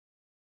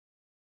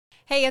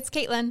Hey, it's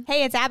Caitlin.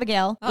 Hey, it's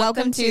Abigail.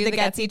 Welcome to The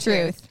Gutsy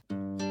Truth.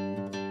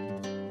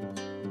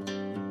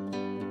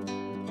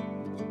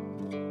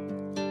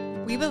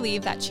 We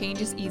believe that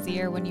change is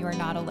easier when you are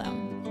not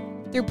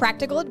alone. Through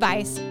practical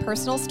advice,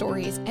 personal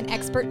stories, and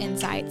expert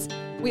insights,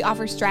 we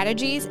offer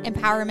strategies,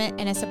 empowerment,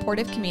 and a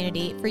supportive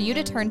community for you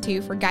to turn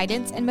to for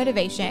guidance and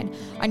motivation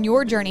on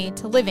your journey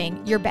to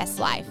living your best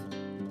life.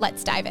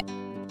 Let's dive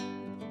in.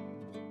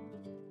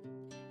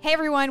 Hey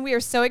everyone, we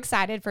are so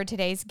excited for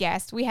today's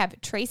guest. We have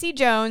Tracy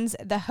Jones,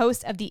 the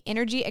host of the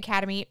Energy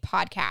Academy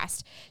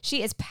podcast.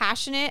 She is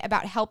passionate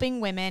about helping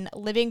women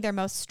living their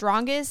most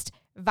strongest,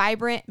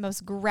 vibrant,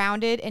 most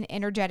grounded, and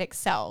energetic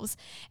selves.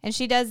 And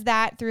she does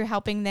that through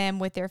helping them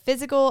with their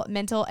physical,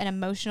 mental, and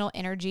emotional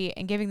energy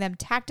and giving them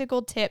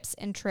tactical tips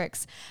and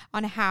tricks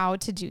on how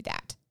to do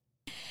that.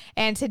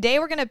 And today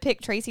we're going to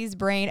pick Tracy's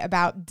brain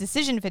about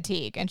decision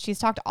fatigue, and she's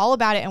talked all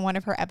about it in one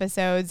of her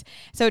episodes.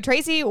 So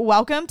Tracy,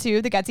 welcome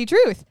to The Gutsy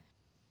Truth.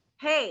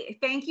 Hey,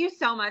 thank you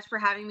so much for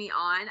having me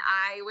on.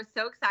 I was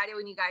so excited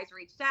when you guys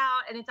reached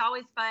out, and it's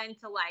always fun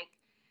to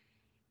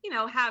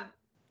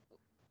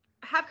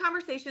have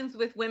conversations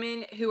with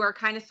women who are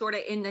kind of sort of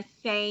in the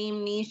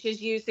same niche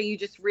as you. So you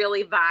just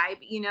really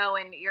vibe,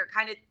 and you're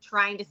kind of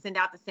trying to send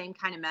out the same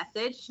kind of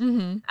message.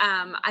 Mm-hmm.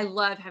 I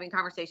love having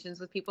conversations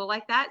with people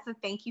like that. So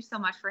thank you so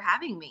much for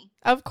having me.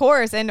 Of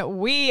course.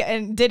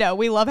 And ditto,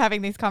 we love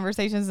having these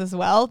conversations as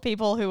well.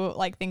 People who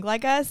think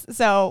like us.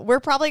 So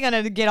we're probably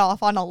going to get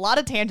off on a lot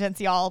of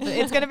tangents, y'all, but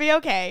it's going to be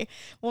okay.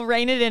 We'll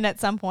rein it in at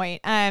some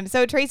point.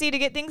 So Tracy, to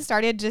get things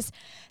started, just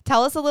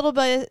tell us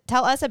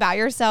about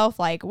yourself,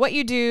 like what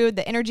you do,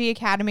 the Energy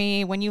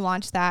Academy, when you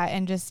launched that,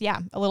 and just,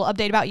 a little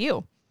update about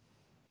you.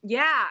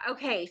 Yeah.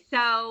 Okay.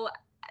 So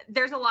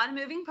there's a lot of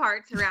moving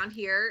parts around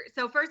here.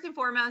 So first and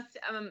foremost,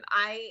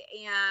 I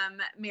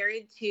am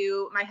married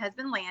to my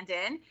husband,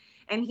 Landon,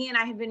 and he and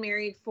I have been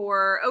married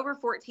for over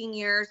 14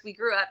 years. We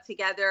grew up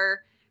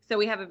together. So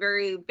we have a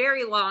very,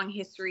 very long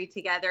history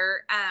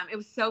together. It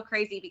was so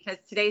crazy because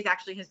today's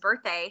actually his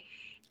birthday.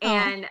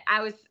 And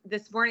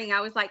this morning,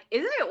 I was like,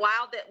 isn't it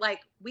wild that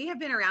we have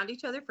been around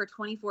each other for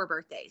 24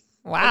 birthdays?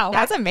 Wow.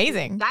 That's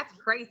amazing. That's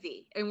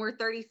crazy. And we're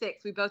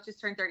 36. We both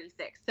just turned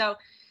 36. So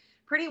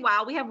pretty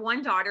wild. We have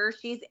one daughter.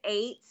 She's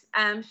 8.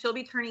 She'll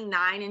be turning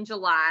 9 in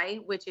July,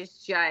 which is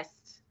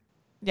just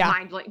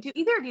mind-blowing. Do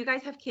either of you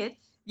guys have kids?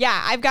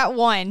 Yeah, I've got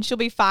one. She'll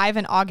be 5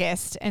 in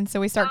August. And so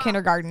we start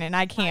kindergarten and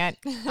I can't,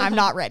 I'm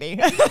not ready.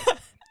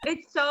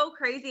 It's so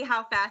crazy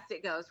how fast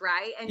it goes,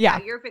 right? And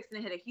you're fixing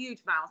to hit a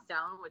huge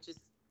milestone, which is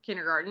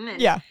kindergarten. And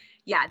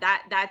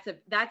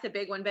that's a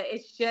big one. But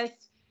it's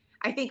just,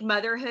 I think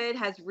motherhood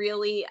has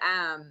really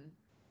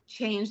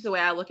changed the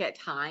way I look at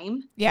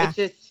time. Yeah. It's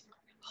just,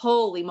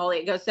 holy moly,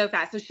 it goes so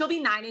fast. So she'll be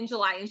 9 in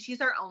July and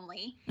she's our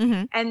only.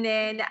 Mm-hmm. And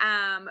then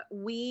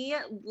we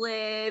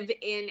live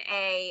in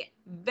a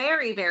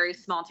very, very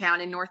small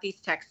town in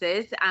Northeast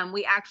Texas.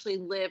 We actually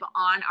live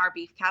on our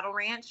beef cattle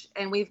ranch,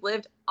 and we've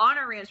lived on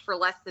our ranch for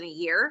less than a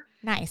year.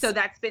 Nice. So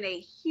that's been a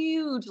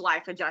huge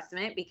life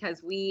adjustment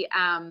because we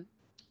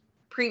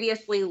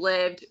previously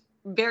lived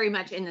very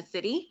much in the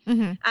city,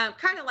 mm-hmm.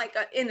 Kind of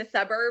in the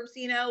suburbs,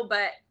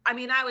 but I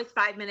mean, I was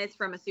 5 minutes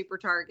from a super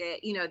Target,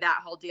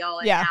 that whole deal.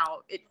 And now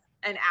it's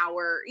an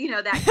hour,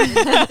 that kind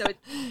of thing. So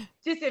it's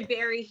just a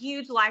very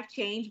huge life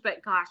change,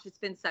 but gosh, it's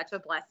been such a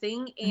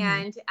blessing. Mm-hmm.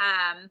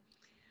 And,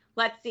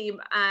 let's see,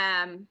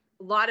 a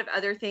lot of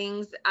other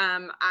things.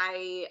 I'm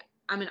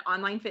an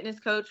online fitness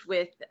coach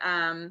with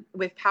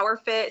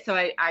PowerFit. So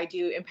I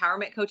do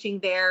empowerment coaching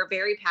there,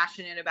 very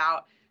passionate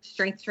about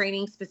strength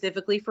training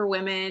specifically for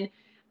women.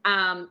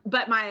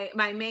 But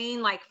my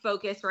main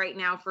focus right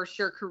now for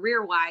sure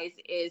career wise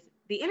is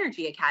the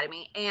Energy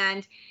Academy.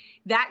 And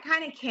that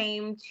kind of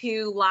came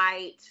to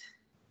light.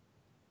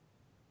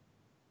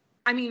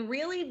 I mean,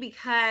 really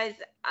because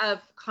of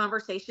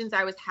conversations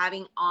I was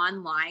having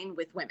online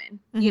with women,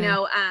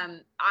 Mm-hmm.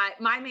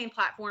 My main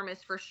platform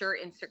is for sure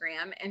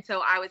Instagram. And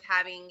so I was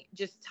having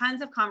just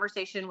tons of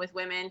conversation with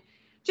women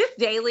just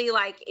daily,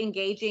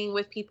 engaging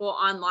with people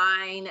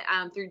online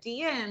through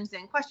DMs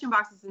and question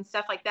boxes and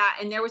stuff like that.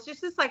 And there was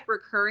just this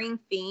recurring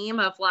theme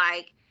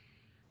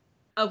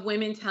of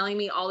women telling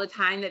me all the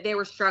time that they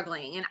were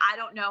struggling and I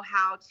don't know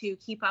how to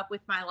keep up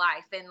with my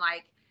life. And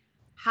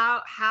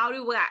how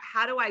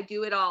do I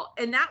do it all?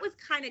 And that was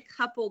kind of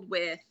coupled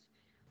with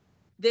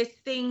this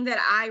thing that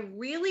I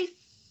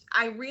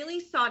really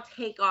saw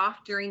take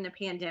off during the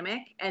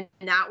pandemic. And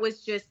that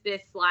was just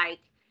this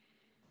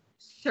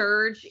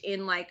surge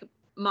in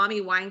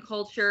mommy wine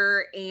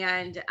culture.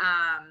 And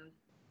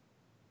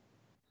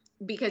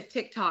because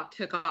TikTok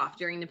took off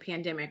during the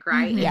pandemic,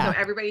 right? Mm-hmm. And so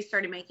everybody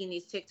started making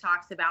these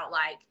TikToks about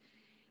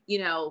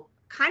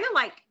kind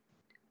of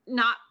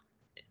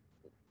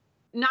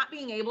not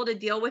being able to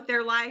deal with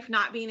their life,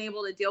 not being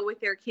able to deal with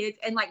their kids,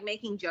 and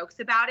making jokes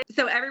about it.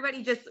 So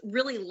everybody just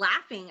really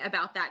laughing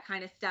about that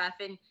kind of stuff.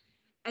 And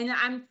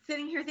I'm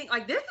sitting here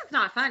thinking this is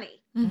not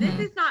funny. Mm-hmm.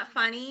 This is not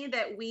funny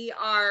that we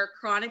are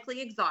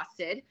chronically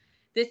exhausted.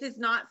 This is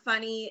not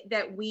funny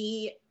that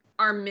we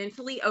are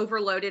mentally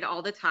overloaded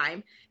all the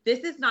time. This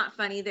is not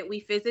funny that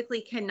we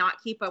physically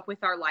cannot keep up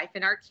with our life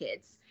and our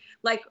kids.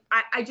 Like,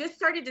 I just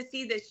started to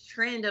see this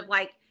trend of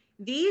like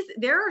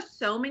there are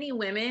so many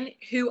women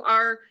who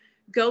are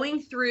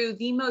going through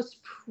the most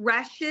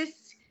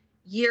precious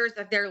years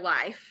of their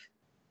life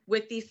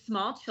with these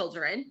small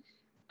children,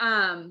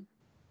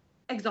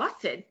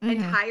 exhausted and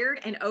tired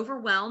and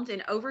overwhelmed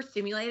and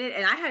overstimulated.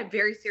 And I had a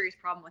very serious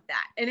problem with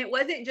that. And it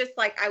wasn't just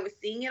like I was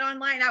seeing it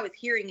online, I was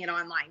hearing it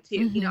online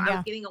too. I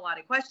was getting a lot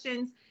of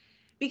questions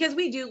because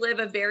we do live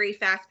a very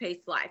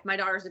fast-paced life. My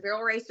daughter's a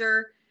barrel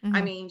racer. I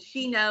mean,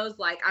 she knows,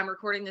 like, I'm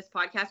recording this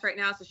podcast right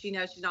now, so she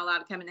knows she's not allowed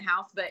to come in the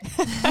house, but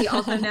she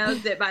also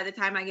knows that by the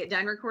time I get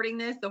done recording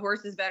this, the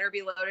horses better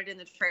be loaded in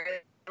the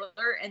trailer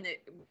and that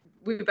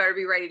we better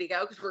be ready to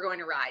go because we're going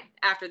to ride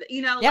after the,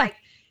 like,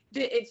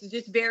 it's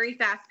just very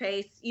fast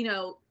paced,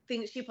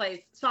 things. She plays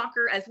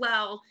soccer as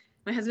well.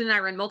 My husband and I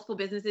run multiple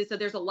businesses. So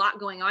there's a lot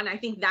going on. I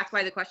think that's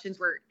why the questions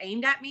were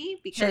aimed at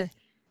me, because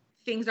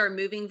things are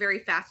moving very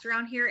fast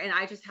around here. And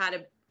I just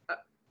had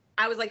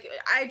I was like,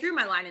 I drew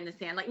my line in the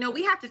sand. Like, no,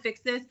 we have to fix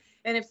this.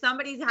 And if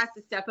somebody has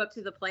to step up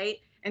to the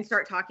plate and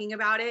start talking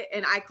about it,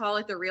 and I call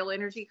it the real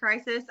energy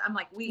crisis, I'm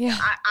like,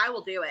 I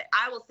will do it.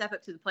 I will step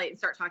up to the plate and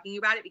start talking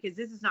about it, because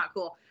this is not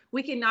cool.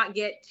 We cannot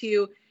get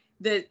to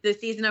the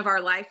season of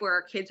our life where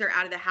our kids are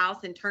out of the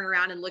house and turn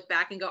around and look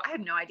back and go, I have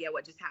no idea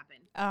what just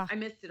happened. I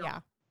missed it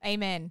all.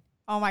 Amen.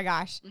 Oh my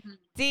gosh.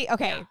 See,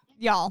 okay,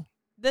 y'all,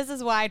 this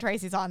is why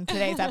Tracy's on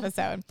today's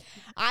episode.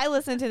 I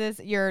listened to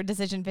your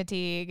decision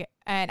fatigue,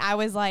 and I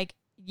was like,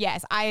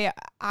 yes, I'm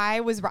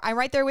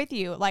right there with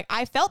you. Like,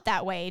 I felt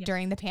that way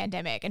during the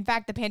pandemic. In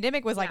fact, the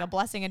pandemic was like a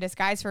blessing in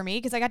disguise for me,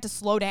 because I got to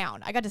slow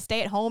down. I got to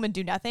stay at home and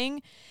do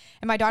nothing.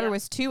 And my daughter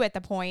was 2 at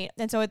the point.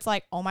 And so it's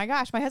like, oh my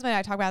gosh, my husband and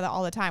I talk about that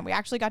all the time. We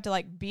actually got to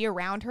like be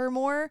around her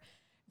more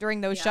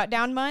during those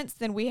shutdown months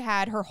than we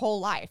had her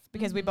whole life,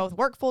 because we both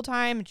work full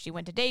time and she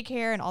went to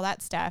daycare and all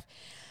that stuff.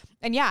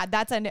 And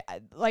that's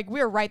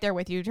we're right there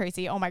with you,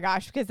 Tracy. Oh my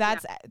gosh. Because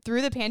that's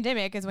through the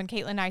pandemic is when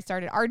Caitlin and I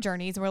started our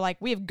journeys. We're like,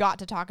 we've got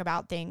to talk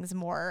about things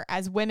more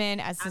as women,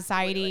 as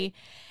society.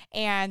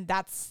 And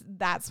that's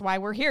why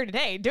we're here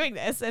today doing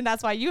this. And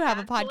that's why you have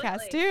a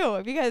podcast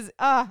too, because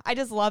I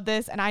just love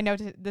this. And I know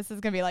this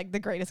is going to be like the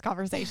greatest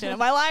conversation of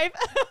my life.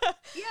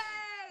 Yay!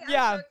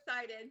 I'm so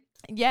excited.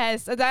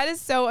 Yes, that is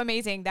so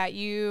amazing that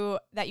you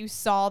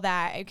saw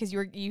that, because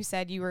you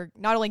said you were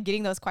not only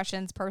getting those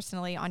questions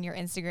personally on your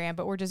Instagram,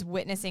 but we're just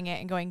witnessing it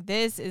and going,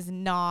 this is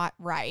not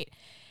right.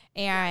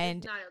 And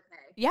it's not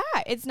okay.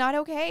 Yeah, it's not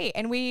okay.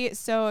 And we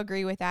so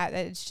agree with that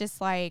it's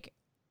just like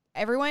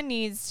everyone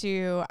needs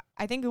to,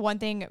 I think the one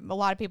thing a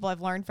lot of people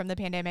have learned from the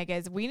pandemic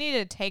is we need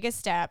to take a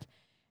step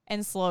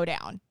and slow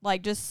down,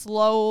 like just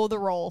slow the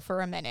roll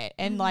for a minute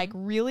and like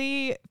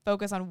really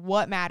focus on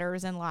what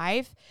matters in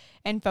life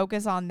and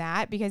focus on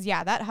that, because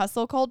that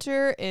hustle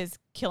culture is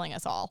killing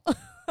us all.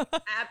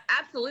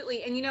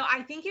 Absolutely. And,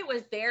 I think it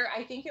was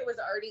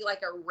already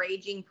like a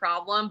raging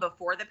problem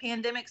before the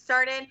pandemic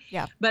started.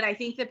 Yeah. But I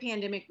think the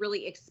pandemic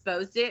really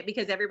exposed it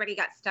because everybody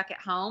got stuck at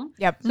home.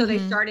 Yep. So they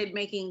started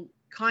making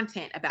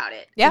content about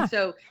it. Yeah. And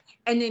so,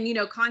 and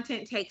then,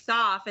 content takes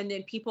off, and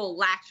then people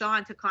latch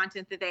on to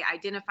content that they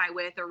identify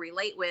with or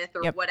relate with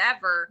or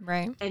whatever.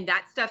 Right. And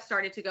that stuff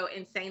started to go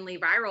insanely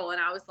viral.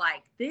 And I was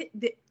like,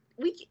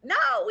 we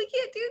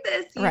can't do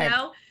this, you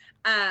know?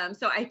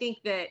 So I think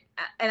that,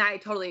 and I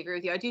totally agree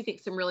with you. I do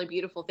think some really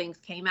beautiful things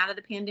came out of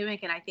the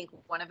pandemic. And I think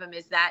one of them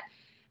is that,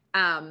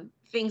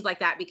 things like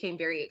that became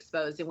very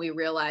exposed, and we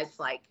realized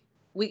like,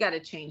 we got to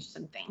change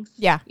some things.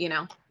 Yeah.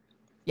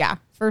 Yeah,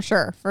 for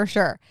sure. For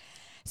sure.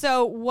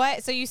 So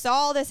you saw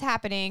all this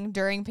happening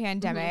during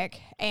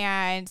pandemic.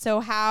 And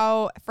so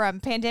how from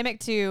pandemic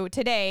to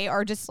today,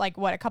 or just like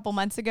a couple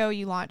months ago,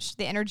 you launched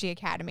the Energy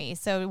Academy.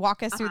 So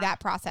walk us through that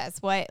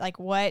process.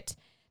 What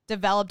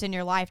developed in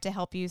your life to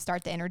help you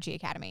start the Energy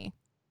Academy?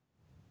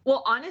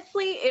 Well,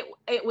 honestly,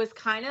 it was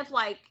kind of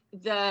like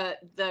the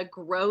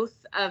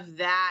growth of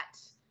that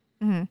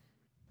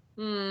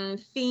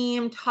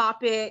theme,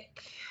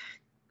 topic,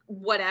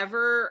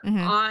 whatever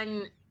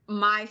on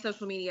my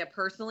social media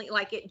personally.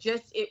 Like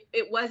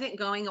it wasn't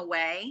going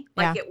away.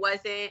 Like it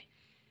wasn't,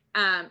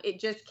 it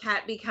just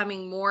kept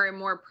becoming more and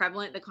more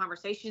prevalent. The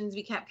conversations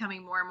kept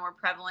becoming more and more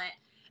prevalent.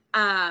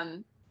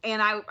 And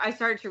I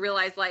started to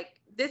realize like,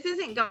 this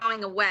isn't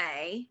going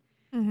away.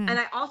 And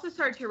I also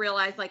started to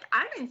realize like,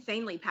 I'm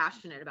insanely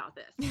passionate about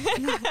this.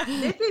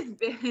 Like,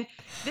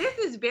 this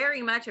is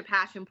very much a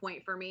passion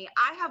point for me.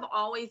 I have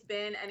always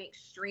been an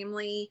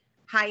extremely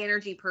high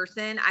energy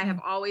person. I have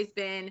always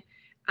been,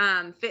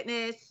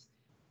 fitness,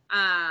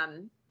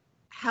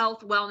 health,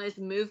 wellness,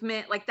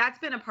 movement. Like that's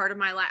been a part of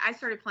my life. I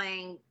started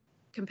playing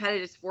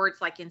competitive sports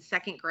like in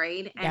 2nd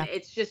grade, and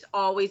it's just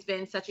always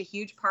been such a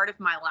huge part of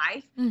my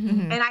life.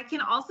 And I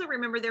can also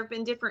remember there've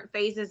been different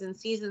phases and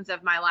seasons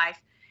of my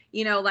life,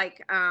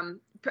 like,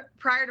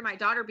 prior to my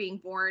daughter being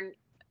born,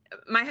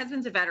 my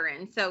husband's a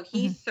veteran. So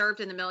he served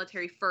in the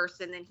military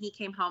first, and then he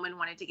came home and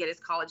wanted to get his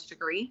college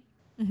degree.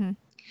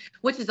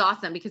 which is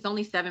awesome because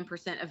only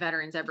 7% of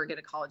veterans ever get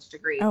a college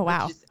degree. Oh,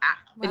 wow. Which is,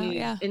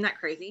 Yeah. Isn't that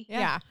crazy?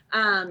 Yeah.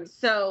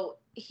 So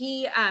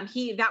he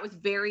that was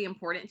very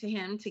important to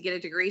him to get a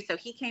degree. So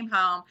he came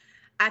home.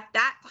 At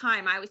that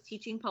time, I was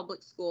teaching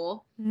public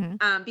school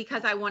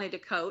because I wanted to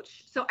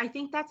coach. So I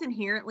think that's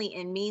inherently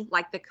in me,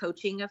 like the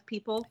coaching of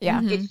people.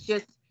 Yeah.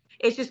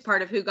 It's just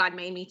part of who God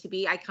made me to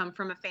be. I come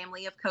from a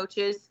family of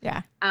coaches.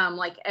 Yeah.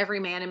 Like every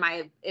man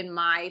in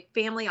my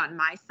family on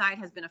my side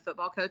has been a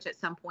football coach at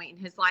some point in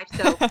his life.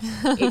 So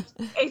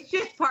it's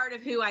just part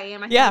of who I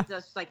am. I think it's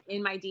just like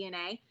in my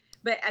DNA.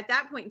 But at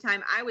that point in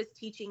time, I was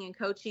teaching and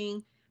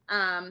coaching,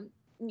 and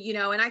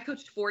I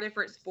coached 4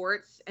 different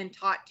sports and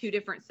taught 2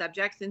 different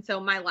subjects. And so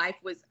my life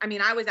was,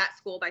 I was at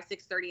school by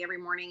 6:30 every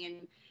morning.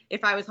 And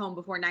if I was home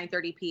before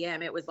 9:30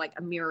 p.m., it was like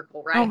a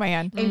miracle, right? Oh,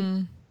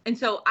 man. And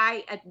so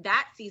at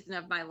that season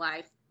of my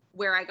life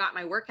where I got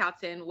my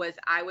workouts in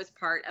I was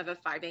part of a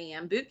 5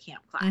 a.m. boot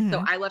camp class.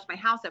 So I left my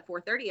house at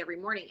 4:30 every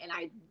morning. And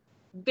I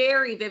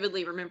very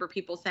vividly remember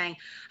people saying,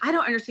 I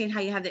don't understand how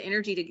you have the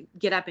energy to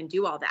get up and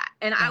do all that.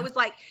 And I was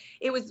like,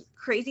 it was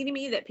crazy to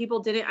me that people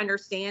didn't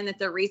understand that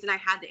the reason I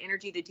had the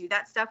energy to do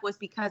that stuff was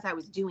because I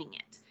was doing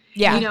it.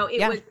 Yeah.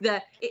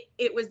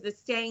 It was the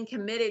staying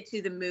committed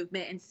to the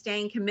movement and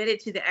staying committed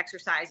to the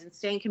exercise and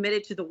staying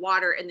committed to the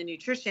water and the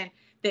nutrition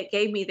that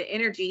gave me the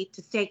energy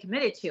to stay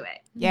committed to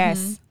it.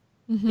 Yes.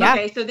 Yeah.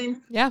 Okay. So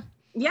then, yeah.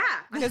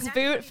 Because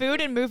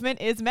food and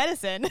movement is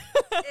medicine.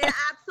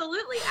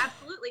 Absolutely.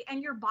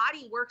 And your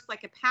body works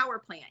like a power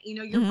plant.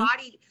 Your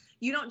body,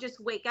 you don't just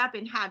wake up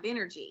and have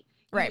energy.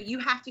 Right. You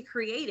have to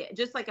create it.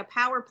 Just like a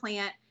power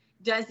plant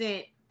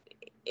doesn't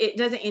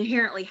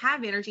inherently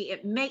have energy.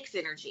 It makes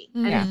energy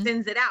and it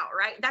sends it out.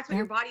 Right. That's what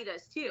your body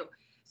does too.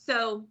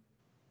 So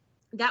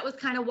that was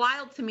kind of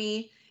wild to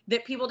me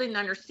that people didn't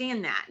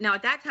understand that. Now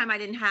at that time I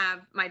didn't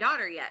have my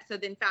daughter yet. So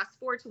then fast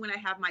forward to when I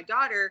have my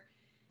daughter,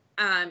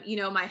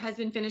 my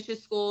husband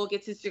finishes school,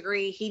 gets his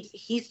degree.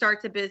 He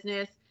starts a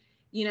business,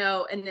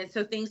 and then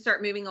so things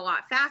start moving a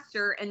lot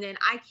faster. And then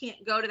I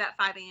can't go to that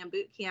 5 a.m.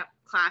 boot camp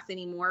class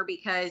anymore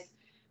because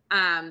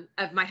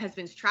of my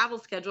husband's travel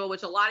schedule,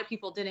 which a lot of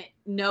people didn't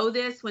know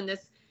this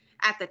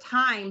at the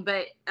time.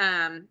 But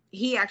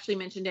he actually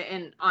mentioned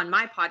it on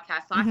my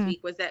podcast last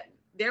week, was that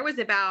there was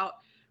about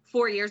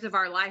 4 years of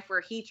our life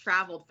where he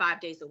traveled 5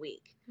 days a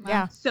week.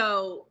 Yeah.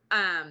 So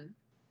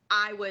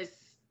I was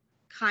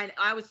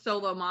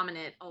solo momming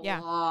it a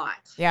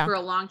lot for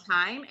a long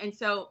time. And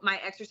so my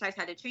exercise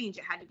had to change.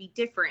 It had to be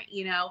different,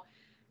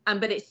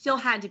 but it still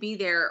had to be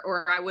there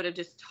or I would have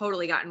just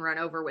totally gotten run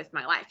over with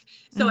my life.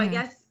 So I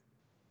guess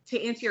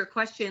to answer your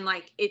question,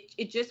 like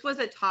it just was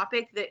a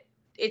topic that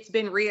it's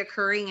been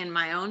reoccurring in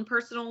my own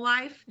personal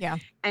life. Yeah.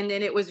 And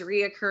then it was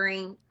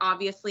reoccurring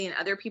obviously in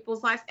other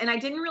people's lives. And I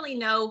didn't really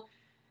know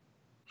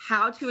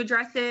how to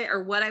address it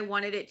or what I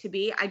wanted it to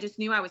be. I just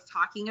knew I was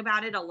talking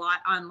about it a lot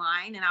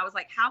online. And I was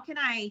like,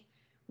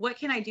 what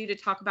can I do to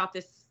talk about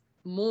this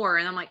more?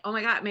 And I'm like, oh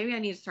my God, maybe I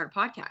need to start a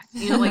podcast.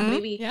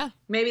 Maybe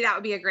that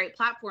would be a great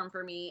platform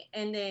for me.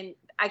 And then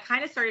I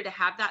kind of started to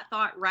have that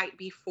thought right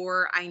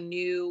before I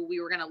knew we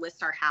were going to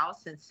list our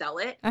house and sell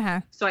it.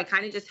 So I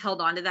kind of just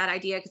held on to that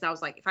idea because I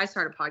was like, if I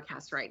start a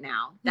podcast right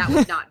now, that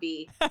would not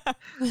be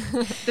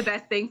the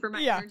best thing for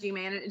my energy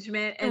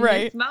management in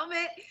this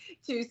moment,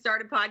 to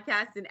start a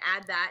podcast and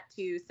add that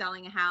to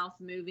selling a house,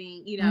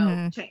 moving,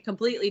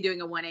 completely doing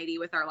a 180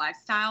 with our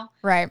lifestyle.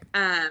 Right.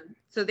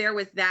 So there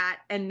was that.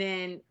 And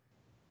then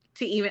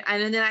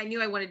I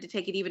knew I wanted to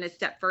take it even a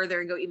step further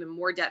and go even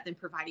more depth and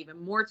provide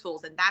even more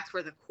tools. And that's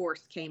where the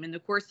course came. And the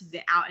course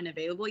isn't out and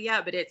available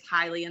yet, but it's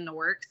highly in the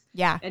works.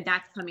 Yeah. And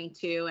that's coming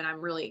too. And I'm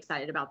really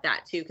excited about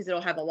that too, because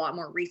it'll have a lot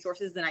more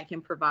resources than I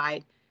can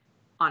provide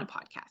on a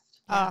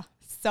podcast. Oh,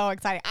 so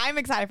excited.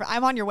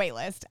 I'm on your wait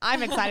list.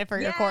 I'm excited for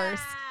your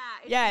course.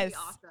 Yes.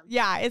 Awesome.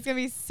 Yeah. It's going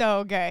to be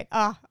so good.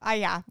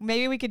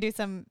 Maybe we could do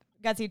some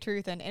Gutsy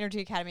Truth and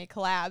Energy Academy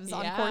collabs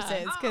on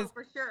courses.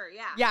 For sure.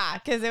 Yeah. Yeah.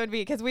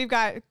 Because we've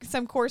got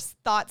some course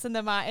thoughts in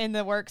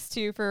the works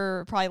too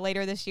for probably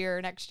later this year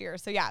or next year.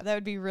 So yeah, that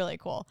would be really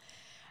cool.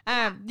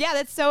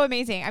 That's so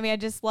amazing. I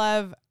just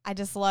love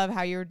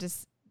how you're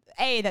just,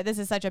 that this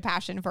is such a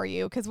passion for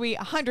you, because we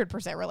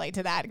 100% relate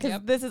to that,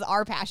 because this is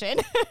our passion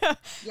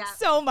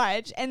so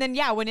much. And then,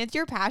 when it's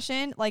your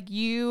passion,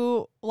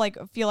 you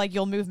feel like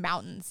you'll move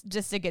mountains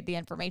just to get the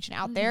information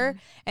out there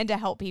and to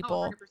help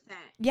people. 100%.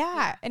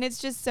 Yeah. And it's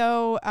just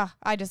so,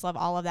 I just love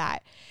all of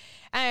that.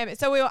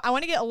 So I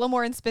want to get a little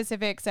more in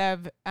specifics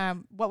of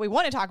what we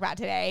want to talk about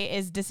today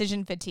is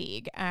decision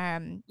fatigue.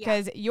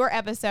 Because your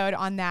episode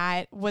on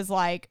that was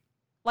like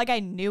I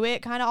knew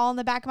it kind of all in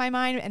the back of my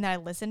mind, and then I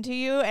listened to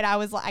you and I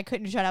was like, I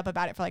couldn't shut up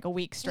about it for like a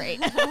week straight.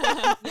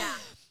 I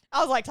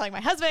was like telling my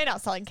husband, I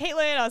was telling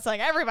Caitlin, I was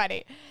telling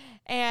everybody.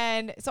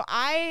 And so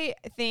I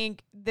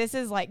think this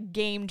is like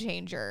game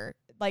changer,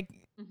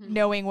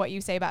 knowing what you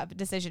say about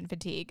decision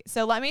fatigue.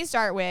 So let me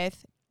start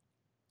with,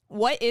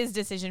 what is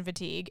decision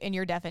fatigue in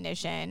your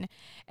definition,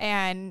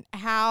 and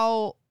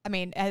how,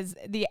 as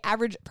the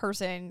average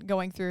person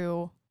going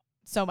through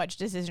so much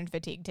decision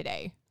fatigue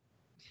today?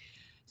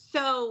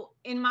 So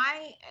in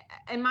my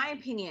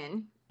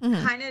opinion,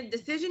 kind of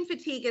decision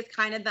fatigue is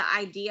kind of the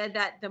idea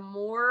that the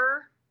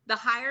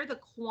higher the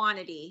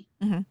quantity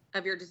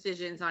of your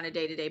decisions on a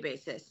day-to-day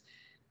basis,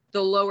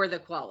 the lower the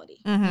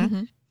quality.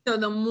 So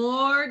the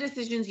more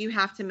decisions you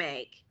have to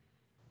make,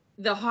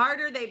 the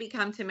harder they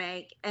become to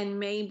make, and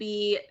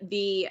maybe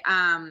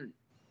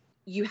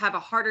you have a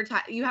harder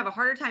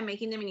time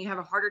making them, and you have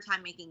a harder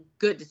time making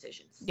good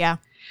decisions. Yeah.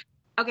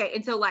 Okay.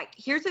 And so like,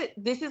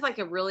 this is like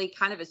a really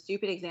kind of a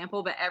stupid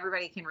example, but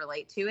everybody can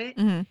relate to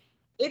it.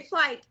 It's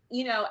like,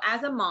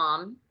 as a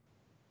mom,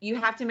 you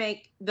have to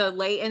make the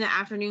late in the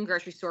afternoon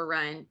grocery store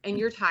run, and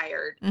you're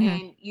tired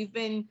and you've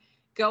been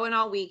going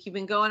all week. You've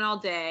been going all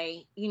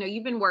day.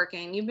 You've been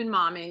working, you've been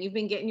momming, you've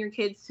been getting your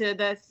kids to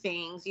the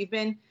things. You've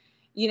been,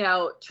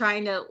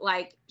 trying to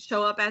like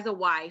show up as a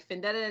wife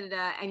and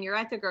and you're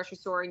at the grocery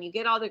store and you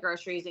get all the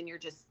groceries and you're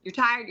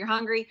tired, you're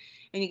hungry,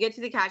 and you get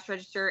to the cash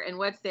register, and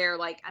what's there?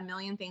 Like a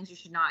million things you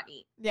should not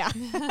eat. Yeah.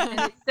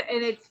 and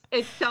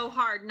it's so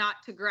hard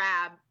not to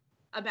grab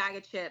a bag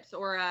of chips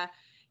or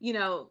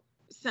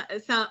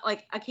some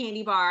like a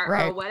candy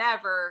bar or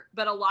whatever.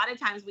 But a lot of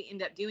times we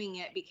end up doing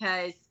it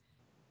because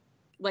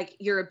like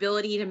your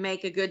ability to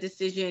make a good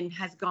decision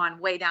has gone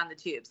way down the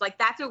tubes. Like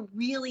that's a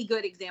really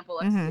good example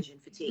of decision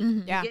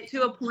fatigue. Yeah. You get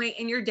to a point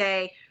in your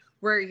day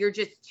where you're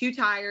just too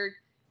tired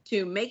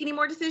to make any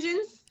more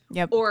decisions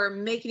or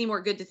make any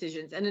more good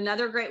decisions. And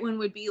another great one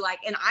would be like,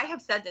 and I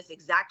have said this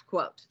exact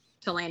quote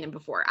to Landon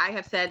before. I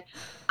have said,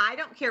 I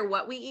don't care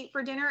what we eat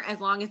for dinner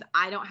as long as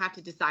I don't have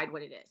to decide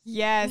what it is.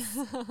 Yes.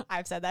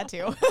 I've said that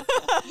too.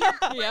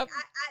 Like,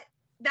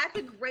 that's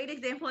a great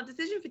example of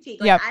decision fatigue.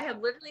 Like I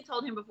have literally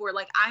told him before,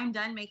 like I'm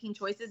done making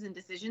choices and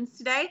decisions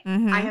today.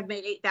 I have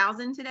made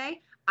 8,000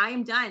 today. I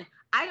am done.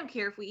 I don't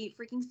care if we eat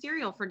freaking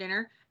cereal for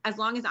dinner as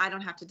long as I don't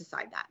have to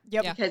decide that.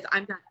 Because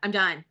I'm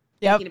done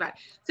thinking about it.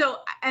 So,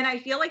 and I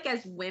feel like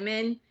as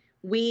women,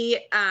 we,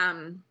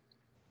 I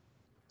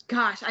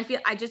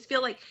just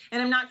feel like,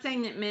 and I'm not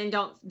saying that men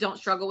don't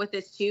struggle with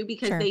this too,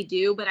 because they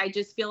do, but I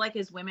just feel like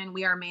as women,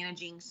 we are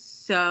managing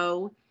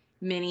so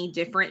many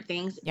different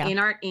things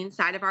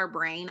inside of our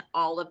brain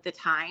all of the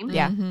time.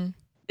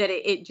 That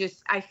it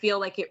just, I feel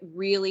like it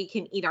really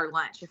can eat our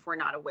lunch if we're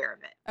not aware of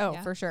it. Oh,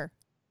 for sure.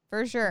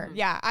 For sure.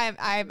 Yeah.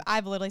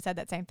 I've literally said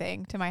that same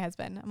thing to my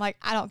husband. I'm like,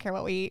 I don't care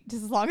what we eat,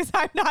 just as long as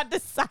I'm not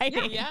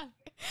deciding. I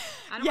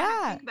don't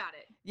want to think about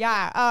it.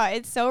 Yeah.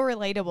 It's so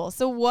relatable.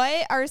 So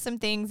what are some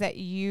things that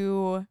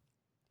you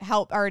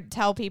help or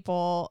tell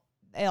people?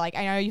 Like,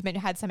 I know you've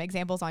had some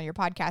examples on your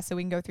podcast, so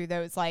we can go through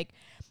those. Like,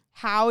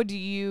 how do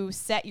you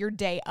set your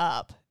day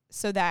up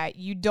so that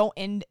you don't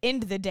end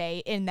the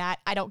day in that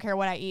I don't care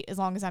what I eat as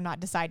long as I'm not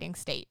deciding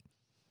state?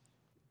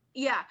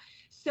 Yeah.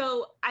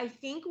 So I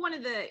think one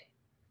of the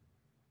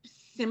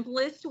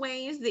simplest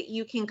ways that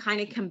you can kind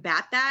of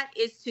combat that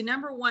is to,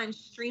 number one,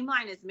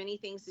 streamline as many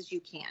things as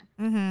you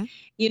can.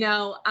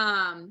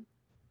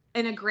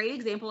 And a great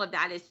example of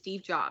that is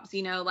Steve Jobs.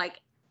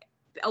 Like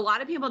a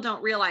lot of people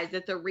don't realize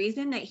that the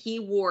reason that he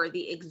wore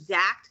the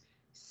exact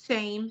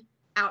same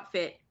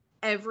outfit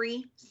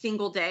every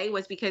single day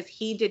was because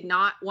he did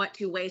not want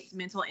to waste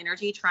mental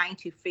energy trying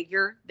to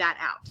figure that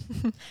out.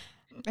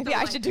 Maybe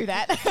I should do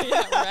that.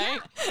 Right.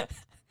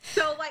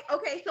 So like,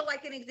 okay. So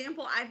like an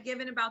example I've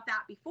given about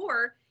that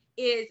before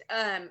is,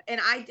 and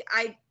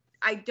I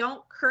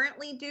don't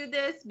currently do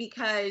this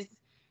because,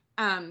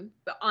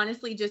 but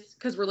honestly, just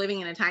because we're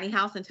living in a tiny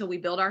house until we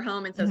build our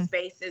home. And so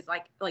space is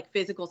like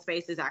physical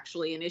space is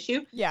actually an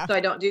issue. Yeah. So I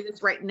don't do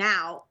this right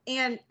now.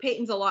 And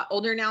Peyton's a lot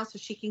older now, so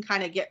she can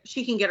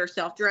get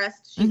herself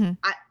dressed.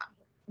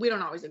 We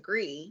don't always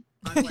agree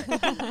on what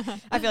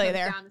I feel you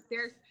there. Down the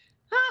stairs.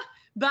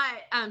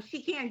 But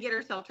she can get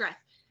herself dressed.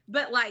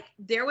 But like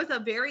there was a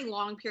very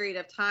long period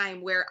of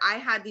time where I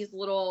had these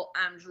little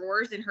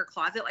drawers in her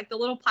closet, like the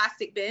little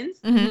plastic bins,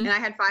 and I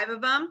had 5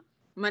 of them.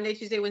 Monday,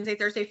 Tuesday, Wednesday,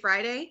 Thursday,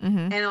 Friday.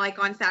 And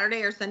like on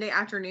Saturday or Sunday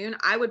afternoon,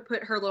 I would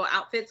put her little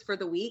outfits for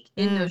the week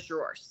in those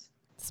drawers.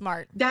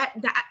 Smart.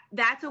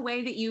 That's a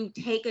way that you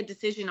take a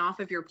decision off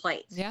of your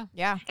plate. Yeah.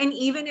 Yeah. And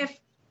even if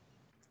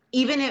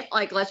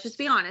like, let's just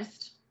be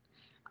honest,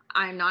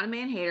 I'm not a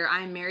man hater.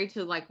 I'm married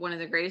to like one of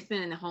the greatest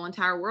men in the whole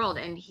entire world.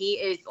 And he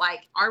is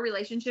like, our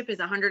relationship is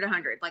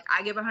 100-100. Like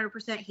I give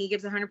 100%, he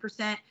gives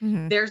 100%.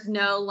 There's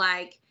no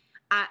like,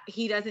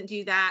 he doesn't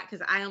do that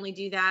because I only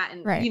do that.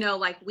 And,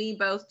 like we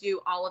both do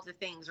all of the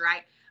things.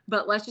 Right.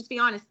 But let's just be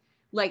honest.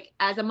 Like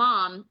as a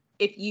mom,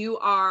 if you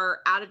are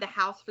out of the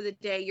house for the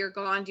day, you're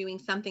gone doing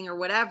something or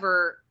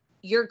whatever,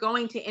 you're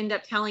going to end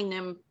up telling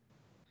them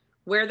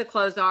where the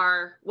clothes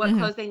are, what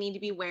clothes they need to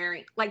be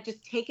wearing. Like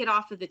just take it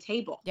off of the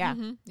table. Yeah.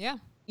 Yeah.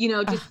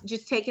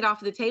 Just take it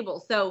off of the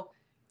table. So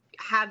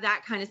have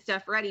that kind of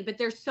stuff ready. But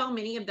there's so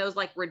many of those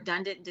like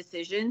redundant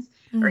decisions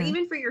or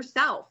even for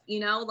yourself,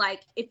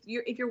 like if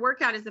your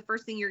workout is the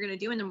first thing you're going to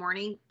do in the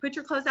morning, put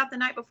your clothes out the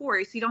night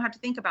before so you don't have to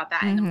think about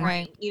that in the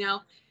morning,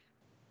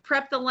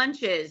 prep the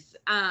lunches,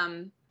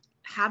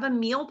 have a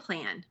meal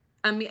plan.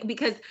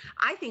 Because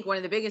I think one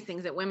of the biggest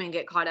things that women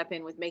get caught up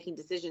in with making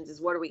decisions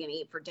is, what are we going to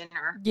eat for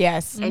dinner?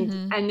 Yes.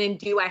 And then,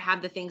 do I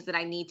have the things that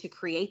I need to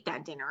create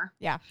that dinner?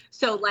 Yeah.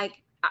 So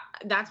like,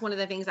 that's one of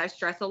the things I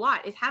stress a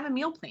lot is have a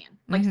meal plan.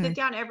 Like sit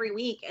down every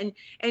week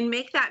and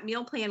make that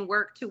meal plan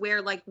work to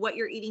where like what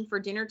you're eating for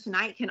dinner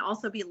tonight can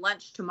also be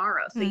lunch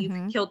tomorrow. So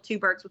you've killed 2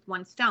 birds with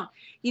 1 stone,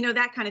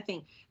 that kind of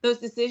thing. Those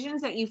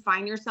decisions that you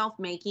find yourself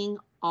making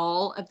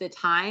all of the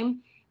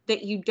time that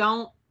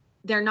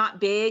they're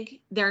not big.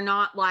 They're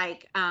not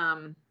like,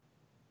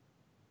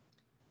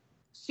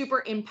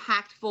 super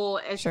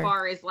impactful as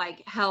far as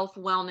like health,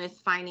 wellness,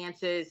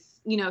 finances,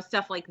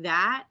 stuff like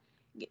that.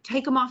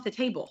 Take them off the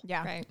table.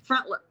 Yeah. Right.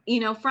 Front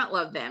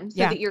load them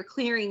so that you're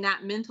clearing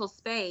that mental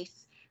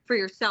space for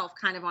yourself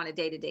kind of on a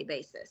day-to-day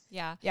basis.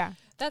 Yeah. Yeah.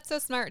 That's so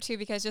smart too,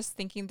 because just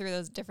thinking through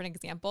those different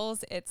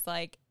examples, it's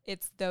like,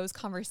 it's those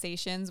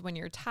conversations when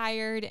you're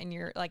tired and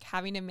you're like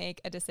having to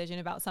make a decision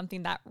about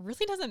something that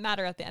really doesn't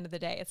matter at the end of the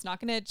day. It's not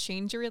going to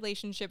change your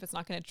relationship. It's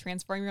not going to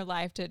transform your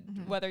life to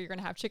whether you're going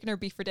to have chicken or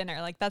beef for dinner.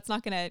 Like that's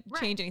not going to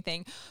change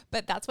anything,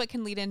 but that's what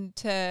can lead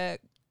into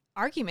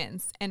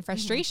arguments and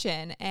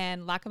frustration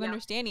and lack of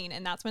understanding.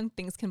 And that's when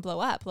things can blow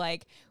up.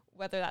 Like,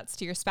 whether that's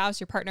to your spouse,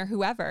 your partner,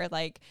 whoever,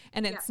 like,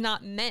 and it's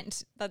not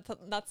meant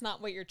that's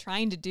not what you're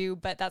trying to do,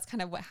 but that's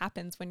kind of what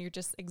happens when you're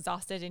just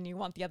exhausted and you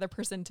want the other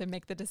person to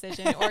make the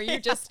decision, or you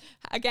just,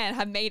 again,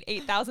 have made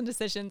 8,000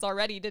 decisions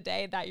already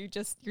today that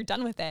you're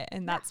done with it.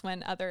 And that's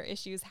when other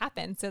issues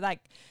happen. So like,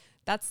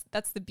 that's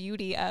the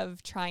beauty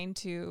of trying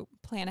to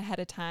plan ahead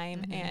of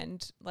time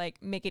and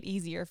like make it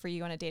easier for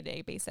you on a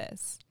day-to-day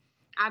basis.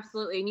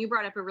 Absolutely. And you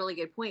brought up a really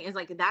good point is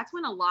like, that's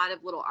when a lot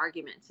of little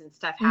arguments and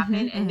stuff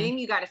happen. And then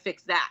you got to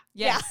fix that.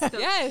 Yes. So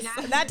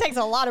that takes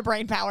a lot of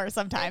brain power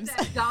sometimes.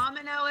 It's a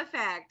domino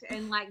effect,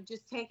 and like,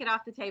 just take it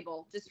off the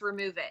table, just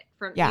remove it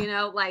from,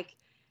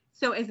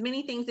 so as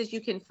many things as you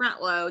can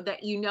front load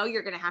that,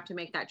 you're going to have to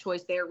make that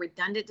choice. They are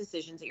redundant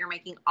decisions that you're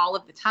making all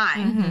of the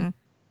time.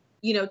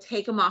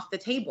 Take them off the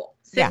table,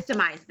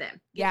 systemize them,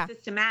 get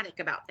systematic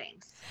about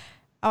things.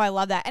 Oh, I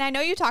love that. And I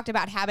know you talked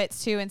about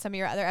habits too in some of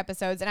your other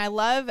episodes. And I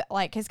love,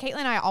 like, because Caitlin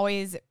and I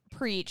always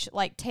preach,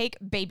 like, take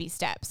baby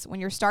steps when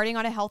you're starting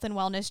on a health and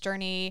wellness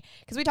journey.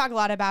 Because we talk a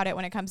lot about it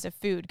when it comes to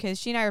food, because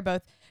she and I are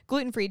both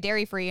gluten-free,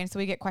 dairy-free. And so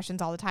we get questions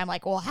all the time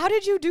like, well, how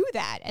did you do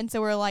that? And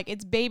so we're like,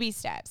 it's baby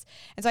steps.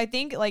 And so I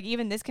think like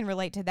even this can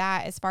relate to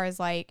that as far as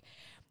like,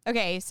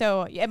 okay,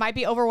 so it might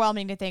be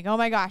overwhelming to think, oh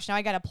my gosh, now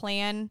I got to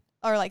plan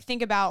or like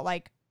think about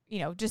like,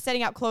 just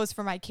setting out clothes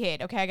for my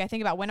kid. Okay, I got to think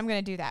about when I'm going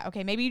to do that.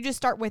 Okay, maybe you just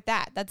start with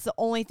that. That's the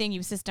only thing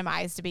you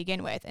systemize to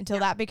begin with until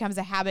that becomes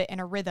a habit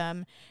and a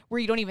rhythm where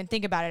you don't even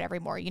think about it every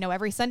more.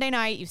 Every Sunday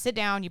night you sit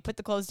down, you put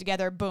the clothes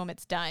together, boom,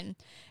 it's done.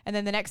 And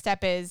then the next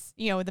step is,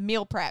 the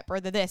meal prep or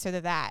the this or the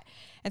that.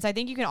 And so I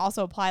think you can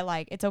also apply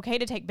like, it's okay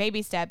to take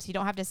baby steps. You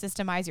don't have to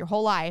systemize your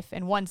whole life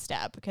in one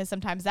step because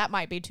sometimes that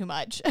might be too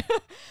much.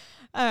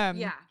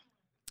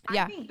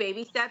 I think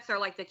baby steps are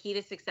like the key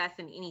to success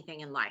in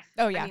anything in life.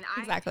 Oh yeah,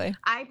 exactly.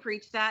 I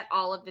preach that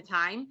all of the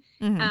time.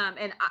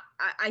 And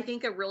I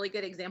think a really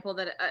good example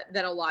that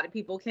a lot of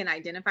people can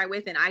identify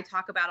with, and I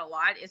talk about a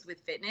lot, is with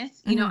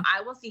fitness.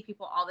 I will see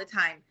people all the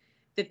time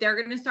that they're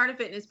going to start a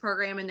fitness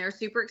program and they're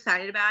super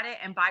excited about it.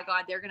 And by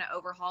God, they're going to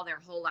overhaul their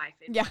whole life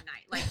in one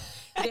night.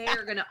 Like they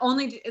are going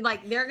to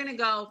they're going to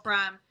go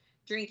from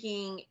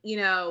drinking,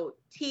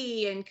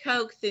 tea and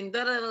Cokes and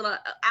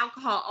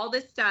alcohol, all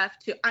this stuff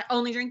to I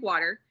only drink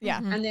water. Yeah.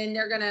 And then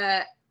they're going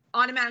to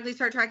automatically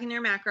start tracking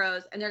their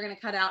macros, and they're going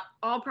to cut out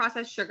all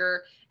processed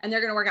sugar, and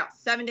they're going to work out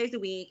 7 days a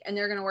week, and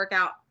they're going to work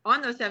out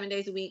on those 7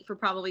 days a week for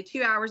probably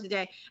 2 hours a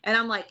day. And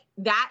I'm like,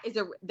 that is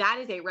a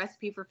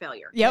recipe for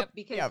failure. Yep.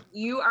 Because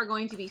you are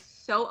going to be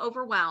so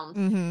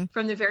overwhelmed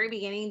from the very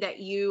beginning that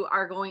you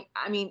are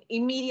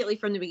immediately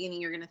from the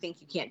beginning, you're going to think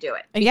you can't do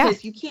it.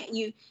 Because you can't,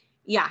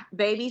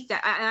 baby step.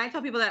 And I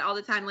tell people that all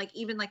the time, like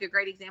even like a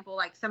great example,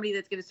 like somebody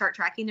that's going to start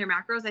tracking their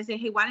macros, I say,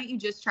 hey, why don't you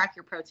just track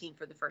your protein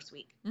for the first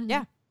week?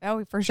 Yeah.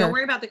 Oh, for sure. Don't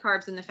worry about the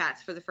carbs and the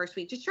fats for the first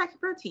week. Just track your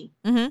protein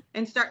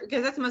and start,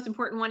 because that's the most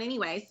important one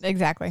anyways.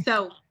 Exactly.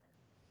 So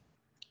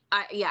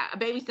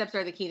baby steps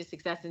are the key to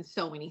success in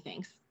so many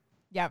things.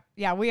 Yep.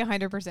 Yeah. We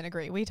 100%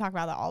 agree. We talk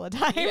about that all the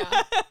time.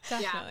 Yeah,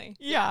 definitely.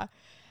 Yeah.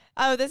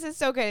 Oh, this is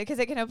so good because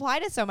it can apply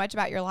to so much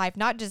about your life.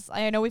 Not just,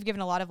 I know we've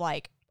given a lot of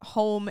like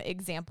home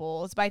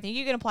examples, but I think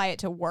you can apply it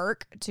to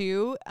work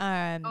too.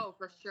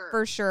 For sure.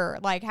 For sure.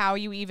 Like how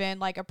you even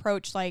like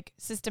approach like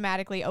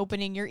systematically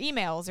opening your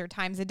emails or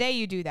times a day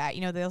you do that.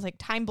 There's like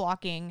time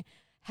blocking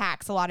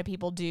hacks a lot of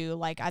people do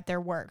like at their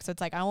work. So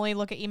it's like, I only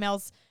look at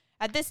emails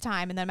at this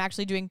time and then I'm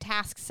actually doing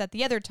tasks at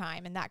the other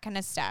time and that kind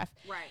of stuff.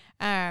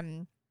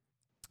 Right.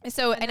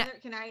 So,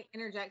 can I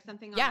interject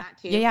something on that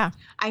too? Yeah.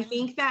 I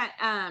think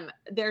that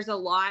there's a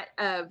lot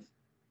of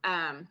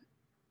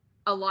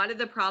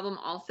the problem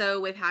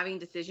also with having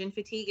decision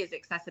fatigue is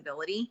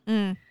accessibility.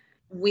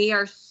 We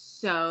are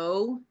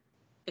so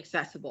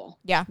accessible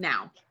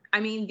now. I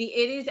mean, it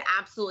is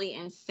absolutely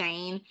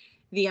insane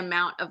the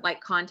amount of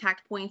like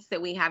contact points that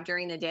we have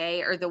during the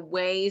day, or the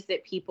ways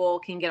that people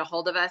can get a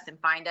hold of us and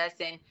find us.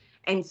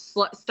 and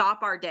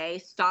stop our day,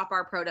 stop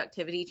our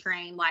productivity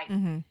train. Like,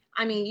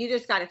 I mean, you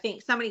just got to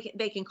think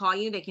they can call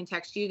you, they can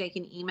text you, they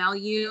can email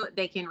you,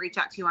 they can reach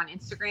out to you on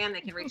Instagram,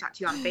 they can reach out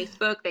to you on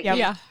Facebook, they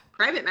can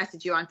private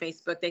message you on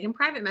Facebook, they can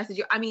private message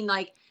you. I mean,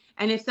 like,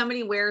 and if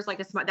somebody wears like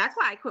that's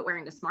why I quit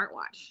wearing the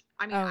smartwatch.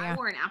 I mean, I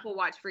wore an Apple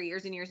Watch for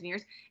years and years and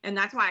years. And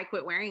that's why I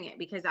quit wearing it,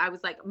 because I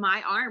was like,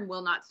 my arm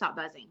will not stop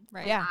buzzing.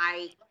 Right. Yeah.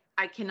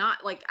 I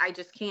cannot, like, I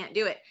just can't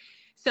do it.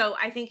 So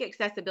I think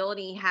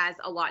accessibility has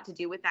a lot to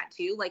do with that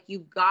too. Like,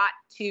 you've got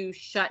to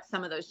shut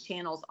some of those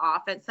channels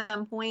off at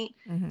some point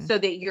so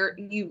that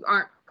you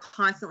aren't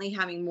constantly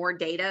having more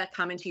data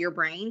come into your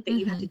brain that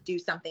you have to do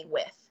something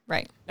with.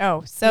 Right.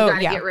 Oh, so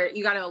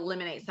you got to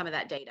eliminate some of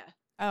that data.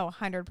 Oh,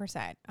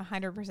 100%.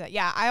 100%.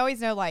 Yeah. I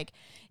always know, like,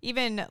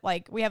 even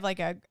like we have like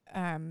a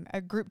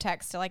group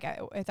text like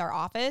with our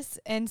office.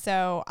 And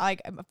so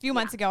like a few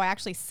months ago, I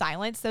actually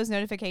silenced those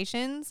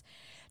notifications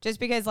just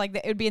because like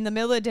it would be in the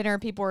middle of dinner.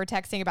 People were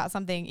texting about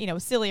something, you know,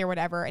 silly or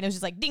whatever. And it was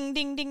just like ding,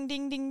 ding, ding,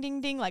 ding, ding, ding,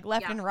 ding, like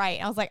left and right.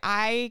 And I was like,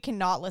 I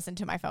cannot listen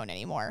to my phone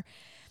anymore.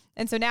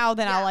 And so now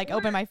then I'll like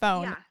open my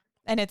phone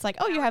and it's like,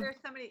 oh, you have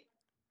somebody.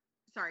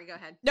 Sorry, go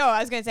ahead. No, I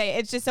was going to say,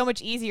 it's just so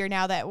much easier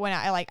now that when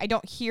I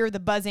don't hear the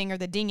buzzing or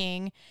the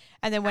dinging.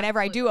 And then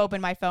whenever I do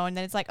open my phone,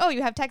 then it's like, oh,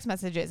 you have text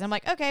messages. And I'm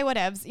like, okay,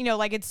 whatevs. You know,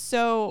 like it's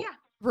so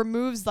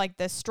removes like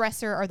the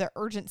stressor or the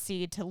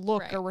urgency to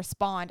look or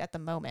respond at the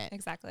moment.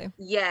 Exactly.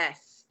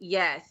 Yes.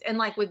 Yes. And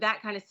like with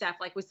that kind of stuff,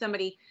 like with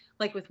somebody,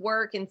 like with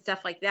work and stuff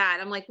like that,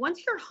 I'm like,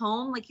 once you're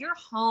home, like you're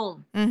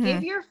home,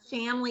 give your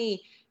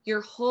family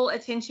your whole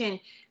attention,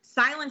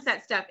 silence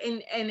that stuff.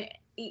 And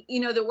you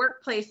know, the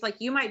workplace, like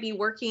you might be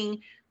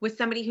working with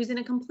somebody who's in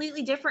a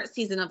completely different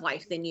season of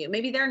life than you.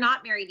 Maybe they're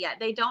not married yet.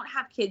 They don't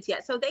have kids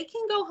yet. So they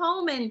can go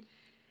home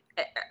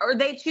or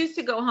they choose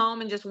to go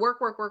home and just work.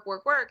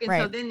 And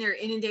so then they're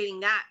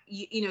inundating that,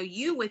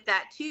 you with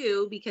that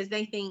too, because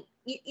they think,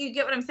 you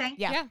get what I'm saying?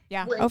 Yeah.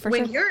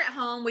 When you're at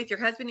home with your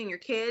husband and your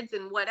kids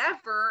and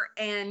whatever,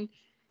 and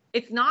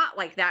it's not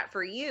like that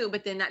for you,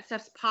 but then that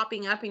stuff's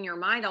popping up in your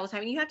mind all the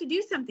time and you have to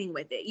do something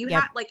with it. You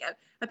have like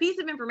a piece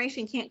of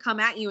information can't come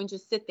at you and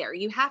just sit there.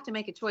 You have to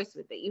make a choice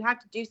with it. You have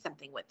to do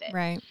something with it.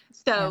 Right.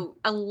 So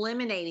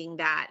eliminating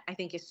that, I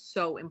think, is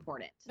so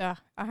important. 100%.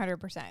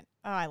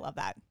 Oh, I love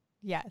that.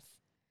 Yes.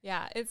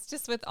 Yeah, it's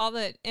just with all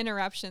the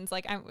interruptions,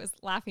 like I was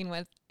laughing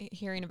with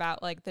hearing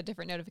about like the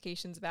different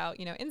notifications about,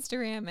 you know,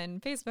 Instagram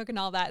and Facebook and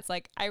all that. It's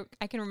like,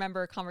 I can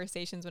remember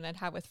conversations when I'd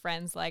have with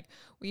friends, like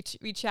we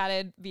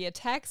chatted via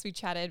text, we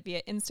chatted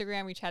via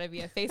Instagram, we chatted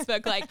via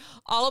Facebook, like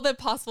all of the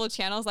possible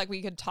channels, like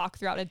we could talk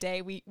throughout a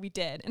day. We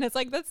did. And it's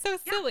like, that's so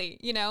silly,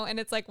 you know? And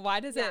it's like,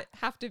 why does it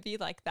have to be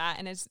like that?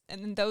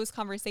 And those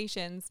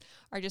conversations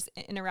are just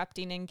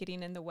interrupting and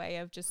getting in the way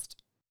of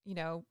just, you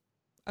know,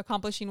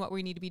 accomplishing what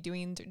we need to be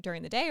doing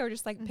during the day, or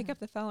just like pick up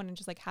the phone and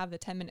just like have the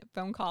 10-minute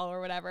phone call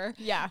or whatever.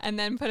 Yeah. And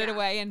then put it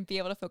away and be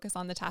able to focus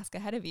on the task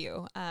ahead of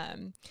you.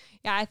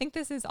 I think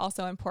this is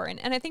also important.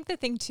 And I think the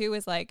thing too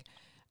is like,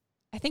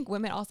 I think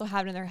women also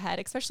have it in their head,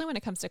 especially when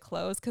it comes to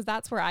clothes, because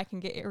that's where I can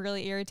get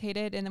really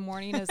irritated in the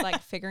morning is like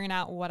figuring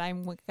out what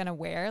I'm going to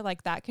wear.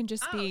 Like that can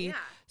just be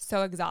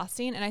so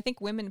exhausting. And I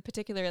think women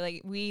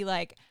particularly, we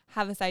like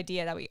have this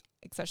idea that we,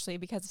 especially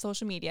because of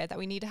social media, that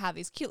we need to have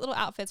these cute little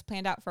outfits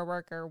planned out for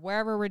work or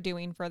wherever we're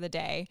doing for the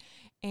day.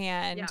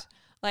 And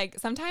like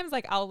sometimes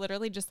like I'll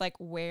literally just like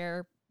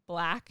wear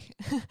black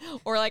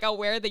or like I'll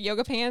wear the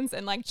yoga pants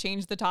and like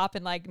change the top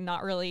and like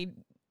not really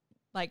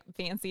like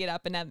fancy it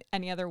up in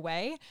any other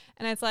way.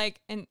 And it's like,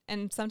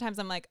 and sometimes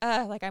I'm like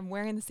I'm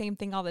wearing the same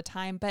thing all the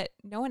time, but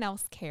no one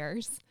else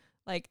cares.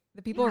 Like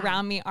the people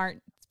around me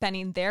aren't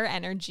spending their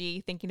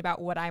energy thinking about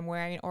what I'm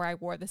wearing, or I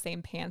wore the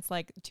same pants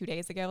like 2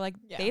 days ago. Like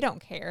they don't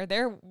care.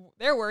 They're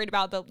worried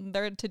about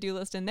their to-do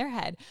list in their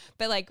head.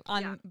 But like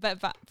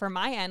but for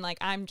my end, like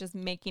I'm just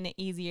making it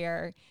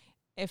easier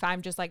if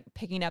I'm just like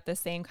picking up the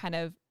same kind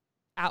of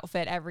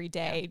outfit every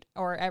day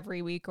or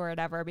every week or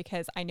whatever,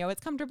 because I know it's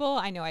comfortable.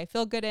 I know I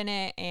feel good in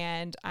it,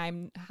 and I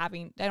don't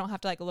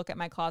have to like look at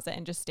my closet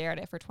and just stare at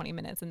it for 20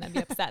 minutes and then be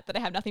upset that I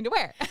have nothing to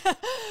wear.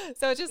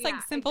 So it's just like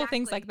simple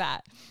things like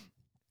that.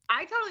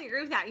 I totally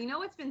agree with that. You know,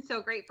 what's been so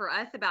great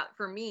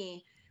for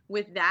me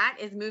with that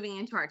is moving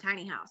into our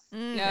tiny house.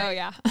 Oh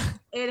yeah.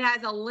 It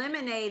has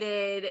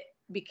eliminated,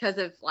 because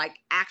of like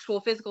actual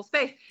physical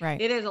space,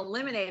 it has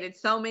eliminated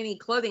so many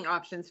clothing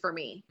options for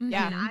me.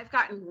 Yeah. And I've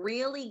gotten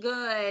really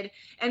good.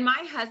 And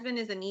my husband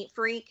is a neat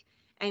freak,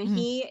 and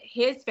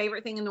his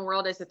favorite thing in the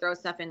world is to throw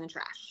stuff in the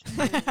trash.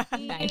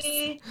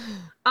 Nice.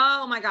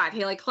 Oh my God.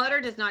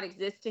 Clutter does not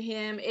exist to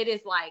him. It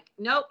is like,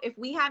 nope, if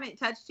we haven't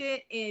touched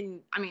it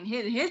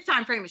his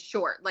time frame is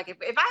short. Like if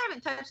I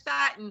haven't touched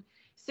that in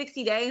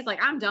 60 days, like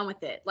I'm done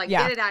with it. Like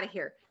get it out of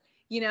here.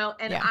 You know,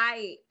 and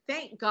I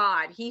thank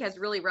God he has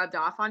really rubbed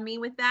off on me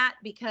with that,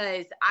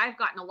 because I've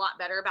gotten a lot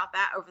better about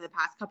that over the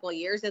past couple of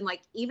years. And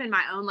like even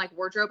my own like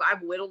wardrobe,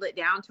 I've whittled it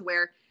down to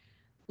where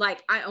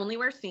Like I only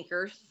wear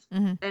sneakers.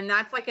 And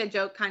that's like a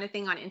joke kind of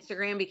thing on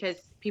Instagram because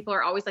people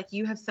are always like,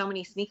 you have so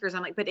many sneakers.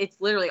 I'm like, but it's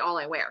literally all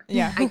I wear.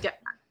 Yeah.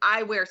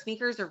 I wear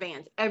sneakers or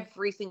Vans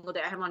every single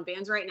day. I have on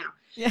Vans right now.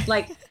 Yeah.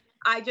 Like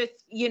I just,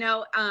 you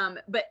know,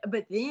 but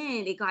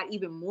then it got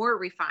even more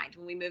refined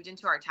when we moved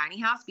into our tiny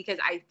house because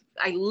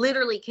I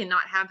literally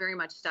cannot have very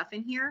much stuff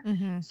in here.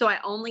 So I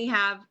only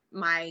have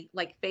my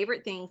like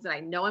favorite things that I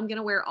know I'm going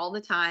to wear all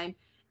the time.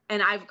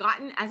 And as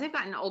I've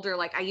gotten older,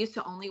 like I used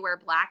to only wear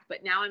black,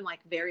 but now I'm like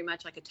very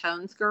much like a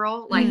tones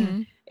girl. Like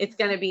it's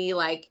going to be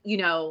like, you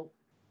know,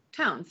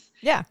 tones.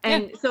 Yeah.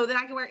 And so that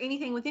I can wear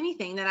anything with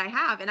anything that I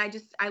have. And I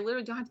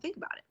literally don't have to think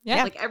about it.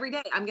 Yeah. Like every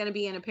day I'm going to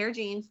be in a pair of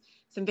jeans,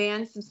 some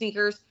Vans, some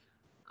sneakers,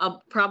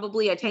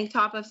 probably a tank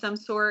top of some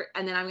sort.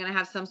 And then I'm going to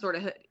have some sort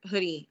of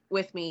hoodie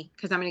with me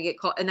because I'm going to get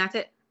cold. And that's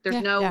it.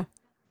 There's no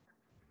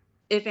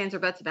ifs, ands, or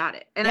buts about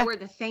it. And I wear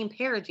the same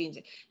pair of jeans,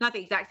 not the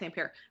exact same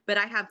pair, but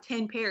I have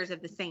 10 pairs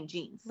of the same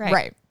jeans.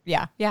 Right.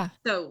 Yeah. Yeah.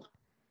 So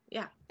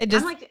yeah, it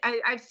just, I'm like,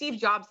 I've Steve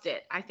Jobs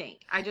did, I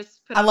think. I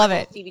just put I on love my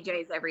it. Stevie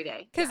J's every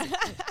day.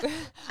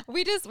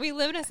 Because we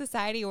live in a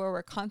society where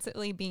we're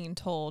constantly being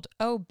told,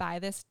 oh, buy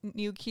this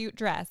new cute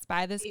dress,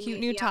 buy this cute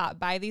new top,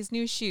 buy these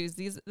new shoes.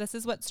 This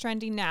is what's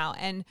trending now.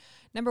 And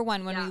number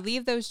one, when we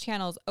leave those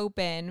channels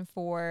open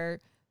for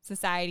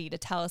society to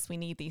tell us we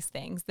need these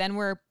things, then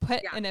we're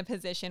put in a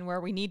position where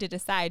we need to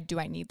decide, do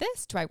I need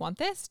this? Do I want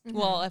this?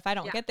 Well, if I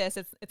don't get this,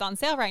 it's on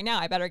sale right now.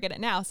 I better get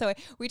it now. So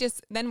we're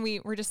just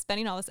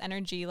spending all this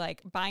energy,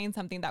 like buying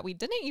something that we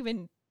didn't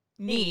even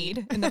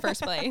need in the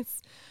first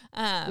place.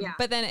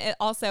 But then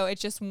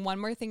it's just one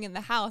more thing in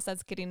the house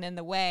that's getting in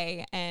the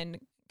way and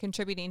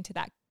contributing to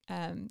that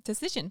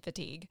decision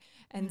fatigue.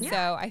 And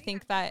so I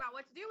think that about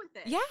what to do with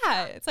it.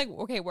 Yeah, it's like,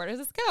 okay, where does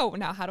this go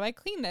now? How do I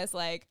clean this?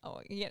 Like,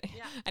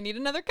 I need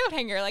another coat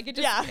hanger. Like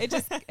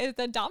it's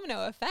a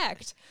domino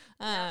effect.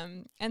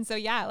 And so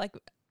like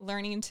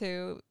learning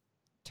to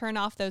turn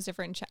off those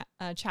different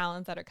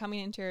challenges that are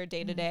coming into your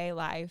day-to-day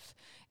life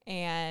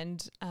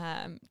and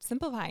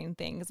simplifying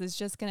things is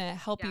just going to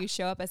help you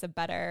show up as a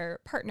better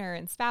partner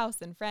and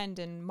spouse and friend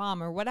and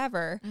mom or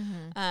whatever.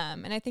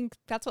 And I think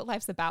that's what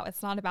life's about.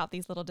 It's not about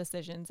these little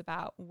decisions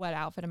about what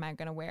outfit am I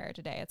going to wear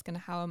today. It's going to,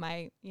 how am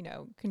I,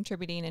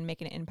 contributing and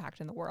making an impact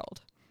in the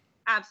world?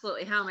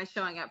 Absolutely. How am I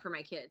showing up for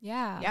my kids?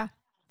 Yeah,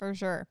 for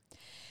sure.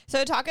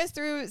 So talk us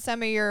through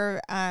some of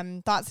your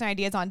thoughts and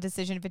ideas on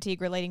decision fatigue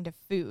relating to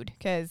food,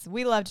 because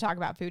we love to talk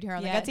about food here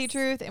on the Gutsy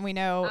Truth, and we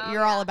know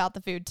you're all about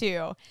the food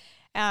too.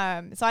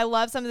 So I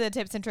love some of the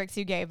tips and tricks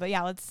you gave, but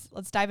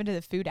let's dive into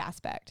the food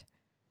aspect.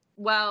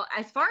 Well,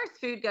 as far as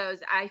food goes,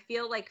 I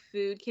feel like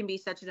food can be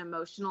such an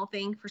emotional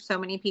thing for so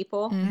many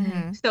people.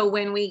 So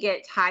when we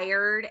get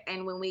tired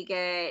and when we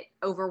get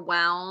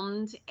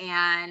overwhelmed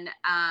and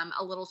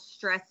a little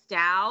stressed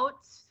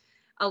out,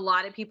 a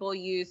lot of people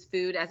use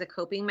food as a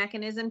coping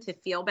mechanism to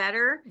feel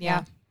better.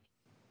 Yeah.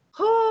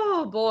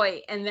 Oh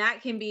boy. And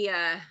that can be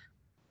a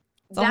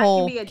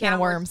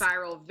downward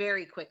spiral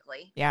very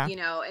quickly. Yeah.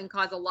 And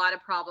cause a lot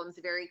of problems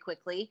very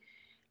quickly.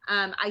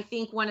 I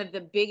think one of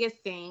the biggest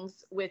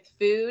things with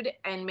food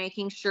and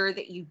making sure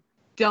that you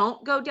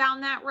don't go down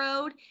that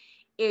road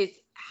is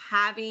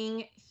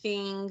having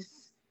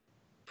things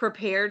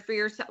prepared for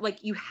yourself.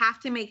 Like you have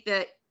to make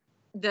the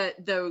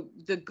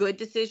good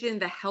decision,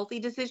 the healthy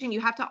decision. You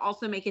have to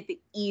also make it the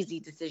easy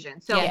decision.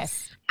 So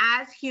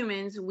as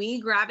humans, we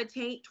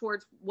gravitate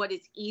towards what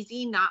is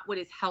easy, not what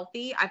is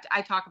healthy.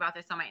 I talk about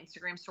this on my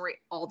Instagram story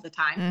all the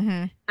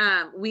time.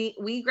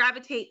 We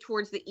gravitate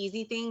towards the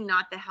easy thing,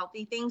 not the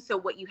healthy thing. So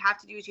what you have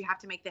to do is you have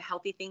to make the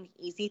healthy thing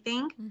the easy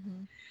thing.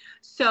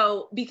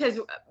 So because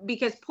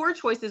poor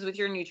choices with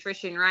your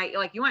nutrition, right?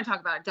 Like you want to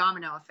talk about a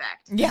domino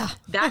effect. Yeah.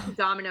 That's a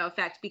domino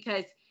effect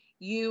because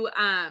you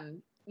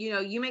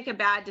make a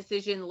bad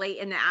decision late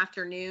in the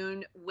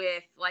afternoon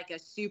with like a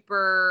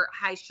super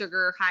high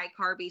sugar, high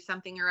carby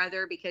something or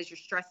other because you're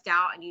stressed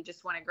out and you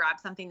just want to grab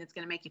something that's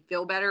going to make you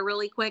feel better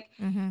really quick.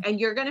 And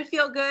you're going to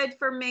feel good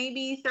for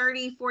maybe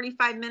 30,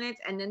 45 minutes.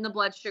 And then the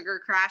blood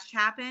sugar crash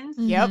happens.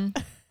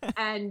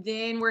 And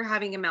then we're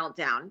having a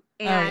meltdown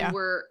and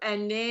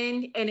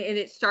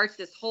it starts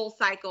this whole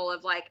cycle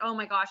of like, oh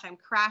my gosh, I'm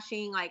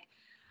crashing. Like,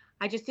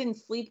 I just didn't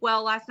sleep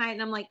well last night.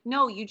 And I'm like,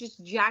 no, you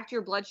just jacked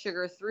your blood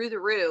sugar through the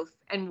roof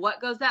and what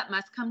goes up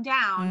must come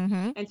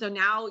down. And so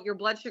now your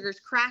blood sugar's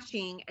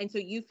crashing. And so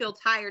you feel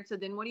tired. So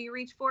then what do you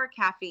reach for?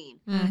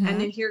 Caffeine.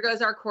 And then here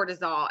goes our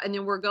cortisol. And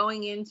then we're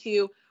going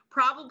into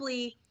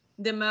probably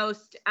the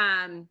most,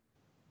 I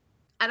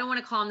don't want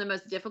to call them the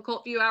most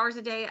difficult few hours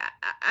a day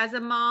as a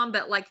mom,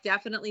 but like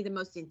definitely the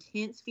most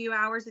intense few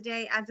hours a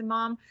day as a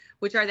mom,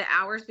 which are the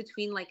hours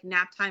between like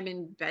nap time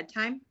and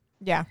bedtime.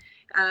 Yeah.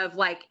 Of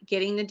like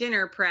getting the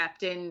dinner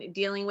prepped and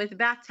dealing with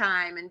bath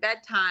time and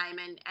bedtime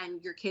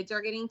and your kids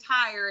are getting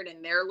tired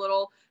and their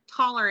little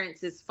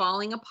tolerance is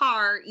falling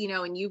apart,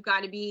 and you've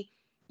got to be,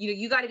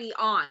 you got to be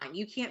on.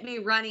 You can't be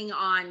running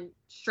on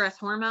stress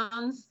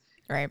hormones.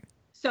 Right.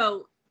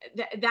 So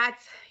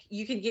that's,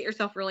 you can get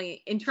yourself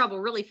really in trouble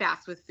really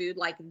fast with food.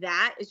 Like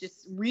that is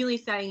just really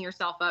setting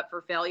yourself up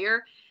for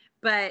failure.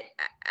 But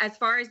as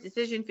far as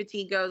decision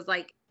fatigue goes,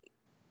 like,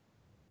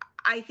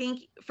 I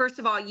think, first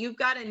of all, you've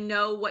got to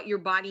know what your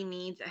body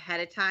needs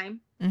ahead of time.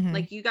 Mm-hmm.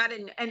 Like, you got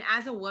to, and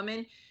as a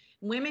woman,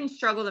 women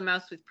struggle the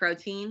most with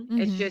protein.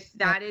 Mm-hmm. It's just,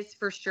 that is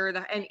for sure.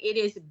 And it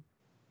is,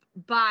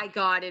 by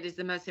God, it is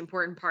the most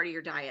important part of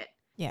your diet.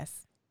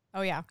 Yes.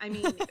 Oh yeah. I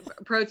mean,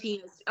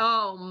 protein is,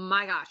 oh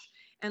my gosh.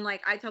 And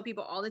like, I tell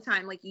people all the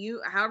time, like,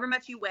 however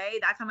much you weigh,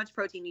 that's how much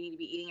protein you need to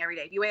be eating every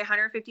day. If you weigh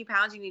 150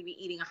 pounds, you need to be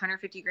eating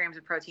 150 grams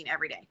of protein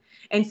every day.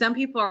 And some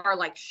people are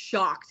like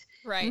shocked.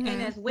 Right. Mm-hmm.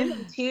 And as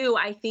women too,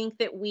 I think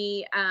that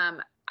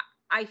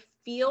I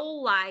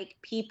feel like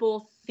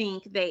people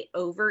think they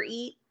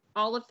overeat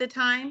all of the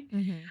time.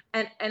 Mm-hmm.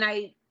 And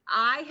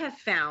I have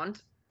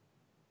found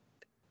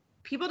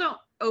people don't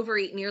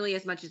overeat nearly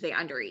as much as they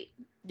undereat.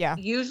 Yeah.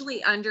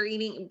 Usually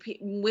undereating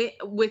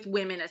with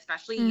women,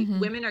 especially Mm-hmm.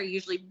 women are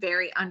usually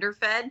very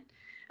underfed,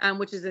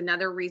 which is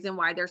another reason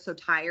why they're so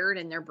tired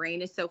and their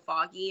brain is so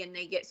foggy and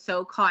they get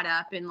so caught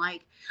up in,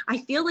 like, I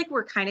feel like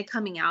we're kind of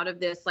coming out of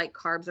this, like,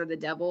 carbs are the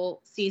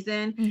devil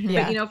season.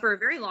 Yeah. But, you know, for a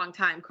very long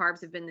time, carbs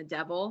have been the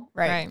devil.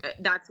 Right.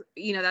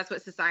 That's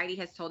what society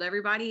has told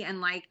everybody. And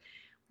like,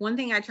 one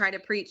thing I try to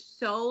preach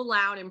so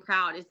loud and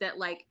proud is that,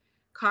 like,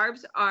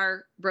 carbs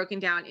are broken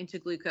down into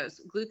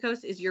glucose.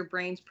 Glucose is your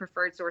brain's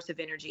preferred source of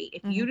energy.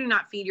 If you do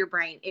not feed your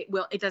brain,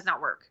 it does not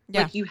work.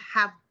 Yeah. Like, you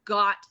have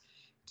got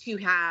to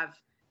have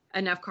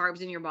enough carbs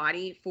in your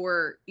body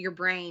for your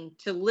brain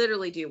to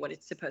literally do what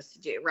it's supposed to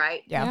do.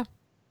 Right. Yeah.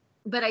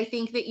 But I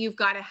think that you've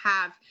got to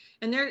have,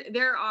 and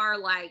there are,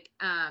 like,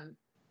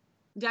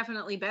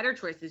 definitely better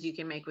choices you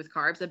can make with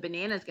carbs. A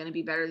banana is going to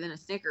be better than a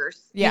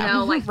Snickers, Yeah. you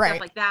know, like Right.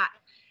 stuff like that.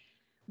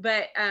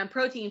 But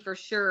protein for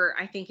sure,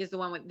 I think, is the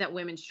one that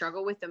women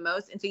struggle with the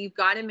most. And so you've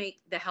got to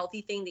make the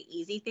healthy thing the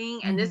easy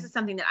thing. And this is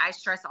something that I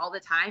stress all the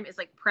time, is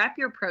like, prep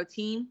your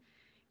protein,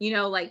 you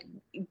know, like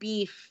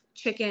beef,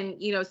 chicken,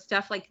 you know,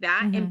 stuff like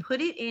that, and put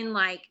it in,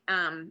 like,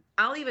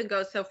 I'll even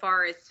go so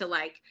far as to,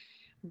 like,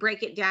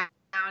 break it down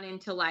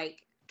into, like,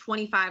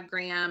 25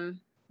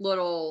 gram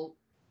little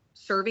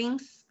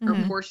servings or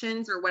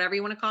portions or whatever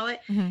you want to call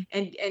it,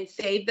 and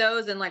save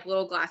those in, like,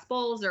 little glass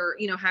bowls, or,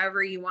 you know,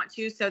 however you want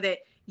to, so that,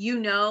 you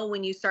know,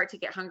 when you start to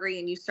get hungry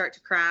and you start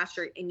to crash,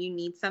 and you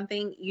need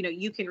something, you know,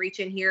 you can reach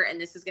in here and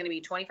this is going to be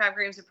 25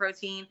 grams of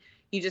protein.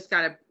 You just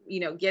got to, you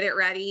know, get it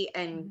ready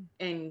and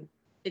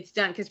it's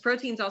done. Because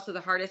protein is also the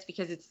hardest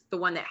because it's the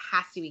one that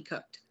has to be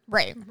cooked.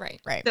 Right.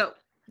 So,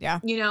 yeah,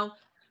 you know,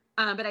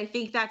 but I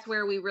think that's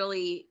where we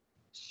really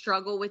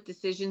struggle with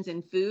decisions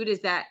in food,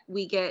 is that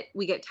we get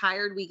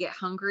tired, we get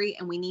hungry,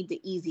 and we need the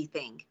easy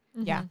thing.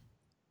 Yeah.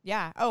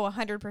 Yeah. Oh,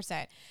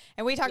 100%.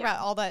 And we talk about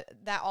all that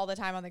all the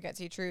time on the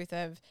Gutsy Truth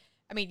of,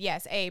 I mean,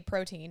 yes,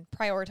 protein,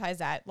 prioritize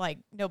that like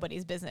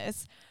nobody's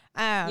business.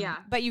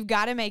 But you've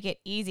got to make it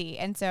easy.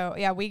 And so,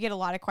 yeah, we get a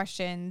lot of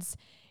questions,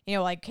 you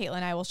know, like Caitlin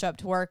and I will show up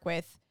to work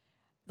with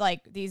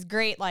like these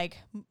great, like,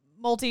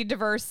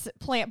 multi-diverse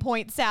plant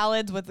point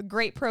salads with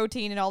great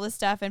protein and all this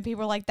stuff. And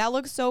people are like, that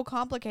looks so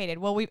complicated.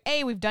 Well, we've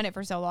done it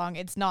for so long.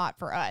 It's not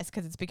for us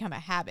because it's become a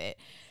habit.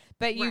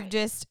 But you've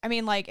just, I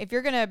mean, like, if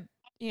you're going to,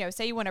 you know,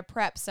 say you want to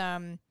prep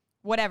some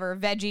whatever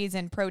veggies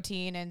and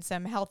protein and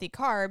some healthy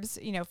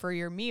carbs, you know, for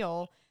your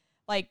meal,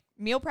 like,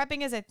 meal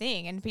prepping is a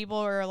thing. And people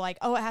are like,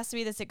 oh, it has to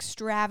be this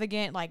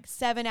extravagant, like,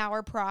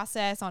 7-hour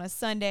process on a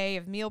Sunday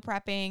of meal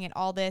prepping and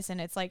all this.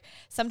 And it's like,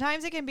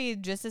 sometimes it can be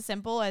just as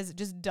simple as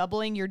just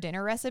doubling your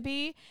dinner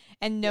recipe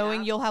and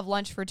knowing you'll have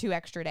lunch for 2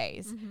 extra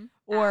days.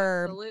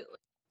 Or, absolutely.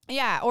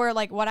 Yeah. Or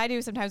like what I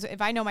do sometimes,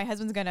 if I know my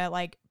husband's going to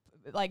like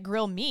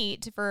grill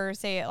meat for,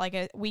 say, like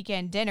a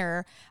weekend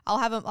dinner,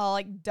 I'll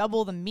like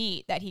double the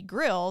meat that he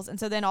grills. And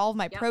so then all of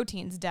my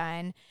protein's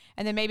done.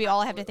 And then maybe all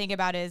I have to think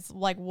about is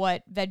like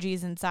what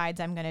veggies and sides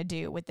I'm going to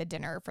do with the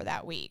dinner for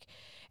that week.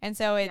 And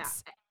so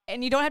it's,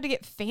 and you don't have to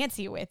get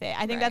fancy with it.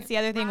 I think that's the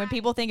other thing. When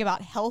people think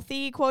about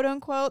healthy, quote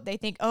unquote, they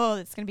think, oh,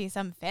 it's going to be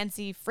some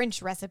fancy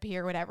French recipe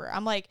or whatever.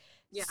 I'm like,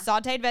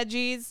 sauteed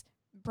veggies,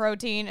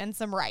 protein, and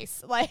some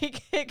rice.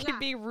 Like, it can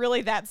be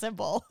really that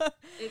simple.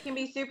 It can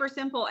be super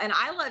simple. And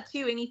I love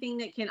too anything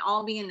that can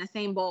all be in the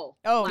same bowl.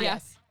 Oh, like,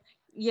 yes.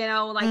 You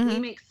know, like we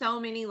make so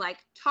many like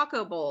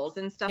taco bowls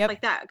and stuff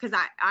like that, because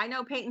I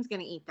know Peyton's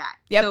gonna eat that.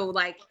 So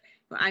like,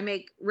 I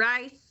make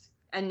rice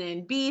and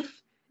then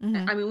beef.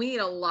 I mean, we eat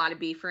a lot of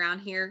beef around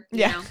here.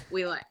 You know,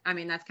 we like, I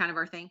mean, that's kind of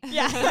our thing.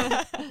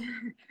 Yeah.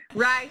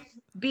 Rice,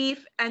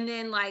 beef, and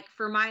then like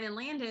for mine and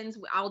Landon's,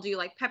 I'll do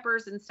like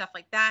peppers and stuff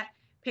like that.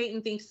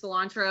 Peyton thinks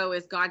cilantro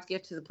is God's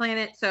gift to the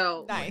planet.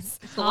 So nice.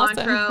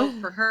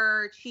 Cilantro for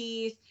her,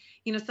 cheese,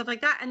 you know, stuff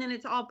like that. And then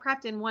it's all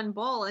prepped in one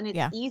bowl and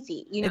it's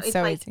easy. You know, it's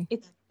so like,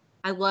 easy.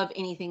 I love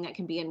anything that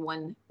can be in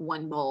one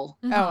bowl.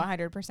 Oh,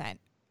 100%.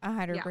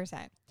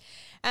 100%.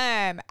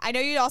 I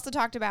know you also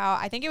talked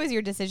about, I think it was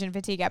your decision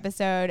fatigue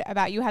episode,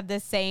 about you have the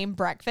same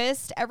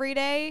breakfast every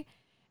day.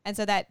 And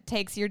so that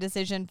takes your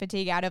decision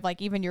fatigue out of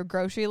like even your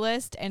grocery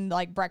list and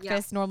like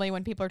breakfast normally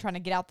when people are trying to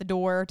get out the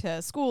door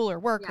to school or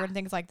work or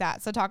things like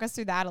that. So talk us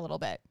through that a little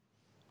bit.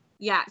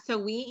 Yeah. So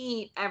we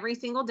eat every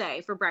single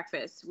day for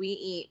breakfast. We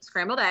eat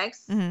scrambled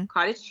eggs,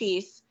 cottage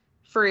cheese,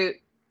 fruit,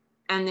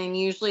 and then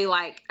usually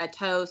like a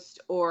toast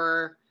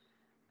or,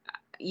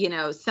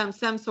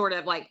 some sort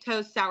of like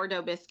toast,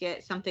 sourdough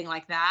biscuit, something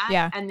like that.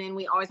 Yeah. And then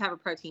we always have a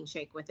protein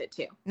shake with it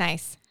too.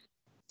 Nice.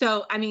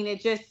 So, I mean,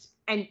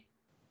 and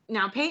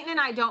now Peyton and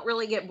I don't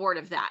really get bored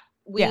of that.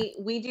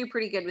 We do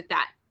pretty good with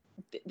that.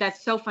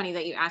 That's so funny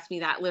that you asked me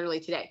that literally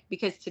today,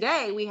 because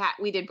today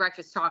we did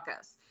breakfast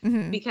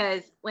tacos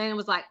because Landon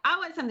was like, I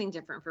want something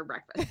different for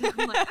breakfast.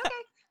 I'm like, okay.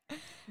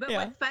 But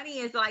what's funny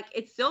is like,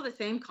 it's still the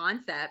same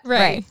concept.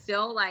 Right. It's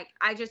still like,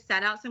 I just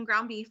set out some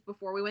ground beef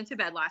before we went to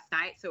bed last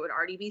night. So it would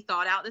already be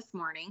thawed out this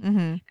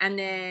morning. And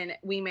then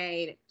we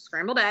made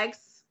scrambled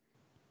eggs,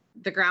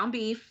 the ground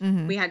beef.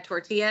 We had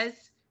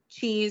tortillas,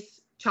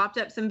 cheese, chopped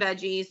up some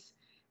veggies,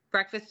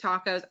 breakfast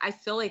tacos. I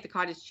still ate the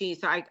cottage cheese.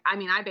 So I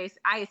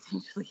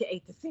essentially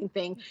ate the same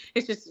thing.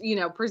 It's just,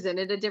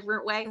 presented a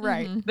different way.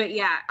 Right. But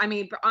yeah, I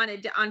mean,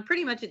 on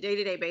pretty much a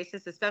day-to-day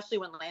basis, especially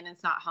when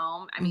Landon's not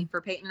home. I mean, for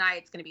Peyton and I,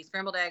 it's going to be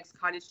scrambled eggs,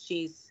 cottage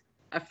cheese,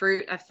 a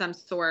fruit of some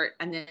sort,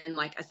 and then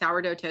like a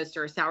sourdough toast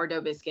or a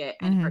sourdough biscuit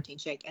and a protein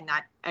shake, and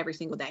that every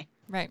single day.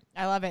 Right.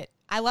 I love it.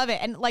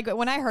 And like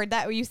when I heard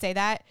that, when you say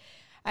that,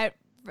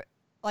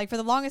 like for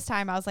the longest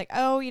time, I was like,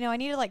 oh, I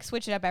need to like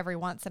switch it up every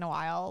once in a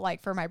while,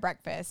 like for my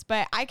breakfast.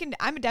 But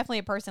I'm definitely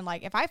a person,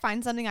 like if I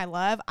find something I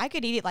love, I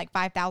could eat it like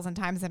 5,000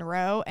 times in a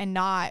row and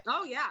not,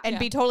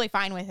 be totally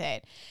fine with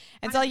it.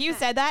 And 100%. So like you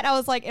said that, I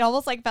was like, it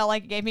almost like felt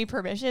like it gave me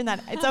permission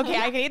that it's okay.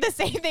 I can eat the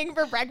same thing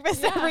for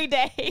breakfast every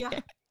day.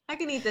 Yeah. I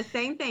can eat the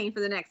same thing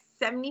for the next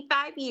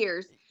 75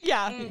 years.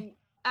 Yeah. And,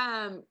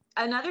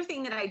 another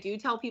thing that I do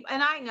tell people,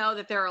 and I know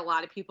that there are a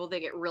lot of people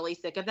that get really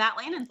sick of that.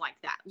 Landon's like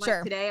that.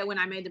 Like today when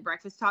I made the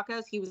breakfast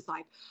tacos, he was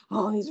like,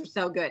 oh, these are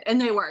so good. And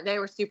they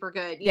were super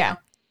good. You know?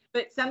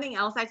 But something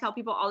else I tell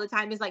people all the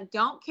time is like,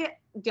 don't get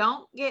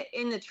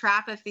in the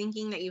trap of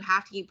thinking that you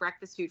have to eat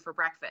breakfast food for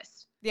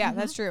breakfast. Yeah,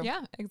 that's true.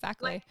 Yeah,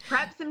 exactly. Like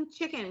prep some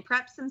chicken,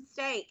 prep some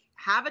steak,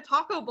 have a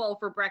taco bowl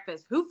for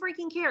breakfast. Who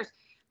freaking cares?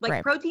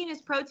 Like protein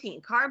is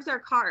protein. Carbs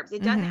are carbs.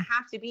 It doesn't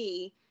have to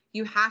be,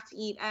 you have to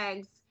eat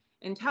eggs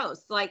and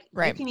toast. Like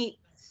you can eat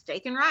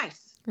steak and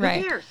rice. Who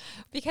cares?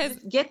 Because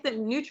just get the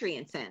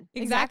nutrients in.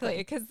 Exactly.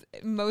 Because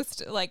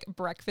most like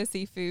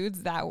breakfasty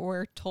foods that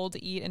we're told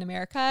to eat in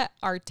America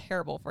are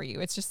terrible for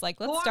you. It's just like,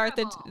 let's start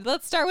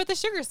with the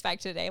sugar spike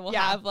today. We'll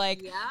have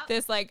like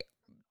this like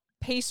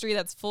pastry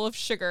that's full of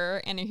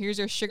sugar, and here's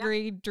your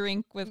sugary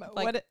drink with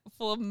like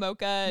full of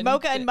mocha and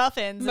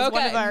muffins. Mocha,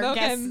 one of our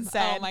guests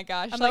said. Oh my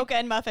gosh, a mocha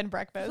and muffin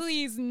breakfast.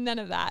 Please, none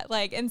of that.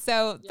 Like, and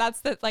so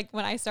that's the like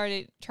when I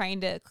started trying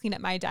to clean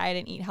up my diet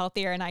and eat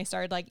healthier, and I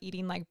started like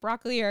eating like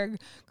broccoli or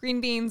green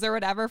beans or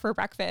whatever for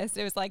breakfast.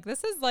 It was like,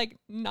 this is like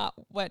not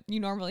what you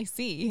normally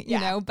see, you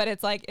know. But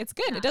it's like, it's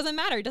good. It doesn't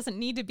matter. It doesn't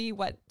need to be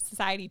what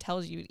society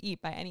tells you to eat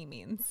by any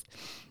means.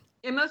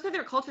 And most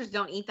other cultures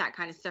don't eat that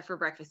kind of stuff for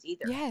breakfast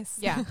either. Yes.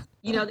 Yeah.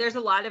 There's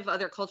a lot of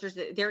other cultures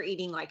that they're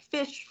eating like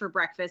fish for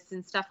breakfast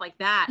and stuff like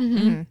that.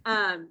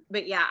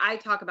 But yeah, I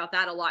talk about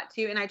that a lot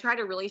too. And I try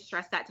to really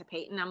stress that to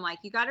Peyton. I'm like,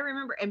 you got to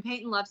remember, and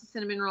Peyton loves a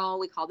cinnamon roll.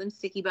 We call them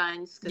sticky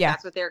buns because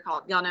that's what they're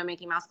called. Y'all know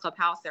Mickey Mouse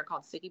Clubhouse. They're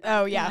called sticky buns.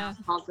 Oh yeah.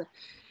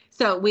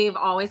 So we've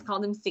always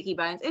called them sticky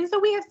buns. And so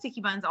we have sticky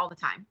buns all the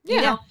time.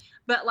 You know?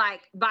 But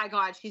like, by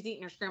God, she's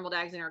eating her scrambled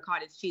eggs and her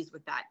cottage cheese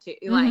with that too.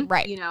 Like,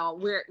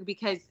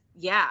 because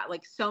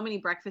like so many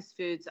breakfast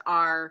foods that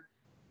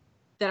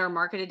are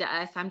marketed to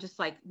us. I'm just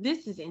like,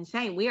 this is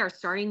insane. We are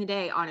starting the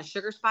day on a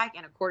sugar spike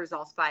and a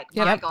cortisol spike.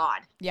 My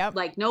God. Yep.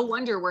 Like, no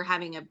wonder we're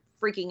having a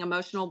freaking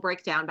emotional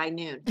breakdown by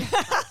noon.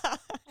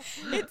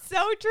 It's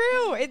so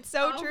true. It's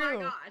so true. Oh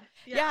my God.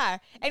 Yeah.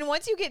 And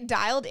once you get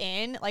dialed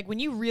in, like when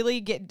you really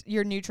get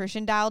your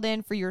nutrition dialed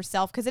in for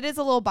yourself, because it is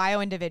a little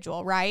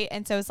bio-individual, right?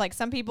 And so it's like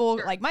some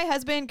people, like my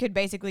husband could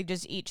basically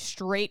just eat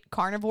straight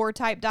carnivore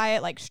type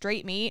diet, like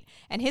straight meat,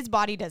 and his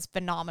body does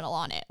phenomenal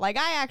on it. Like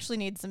I actually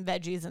need some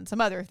veggies and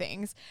some other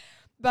things.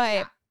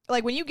 But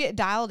like when you get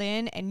dialed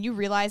in and you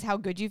realize how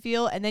good you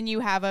feel, and then you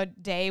have a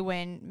day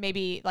when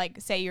maybe like,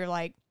 say you're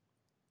like,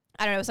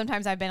 I don't know,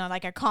 sometimes I've been on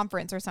like a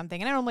conference or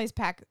something, and I normally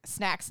pack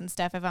snacks and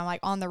stuff if I'm like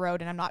on the road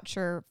and I'm not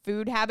sure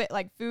food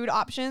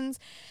options.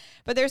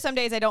 But there's some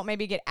days I don't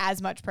maybe get as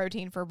much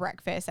protein for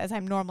breakfast as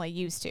I'm normally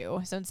used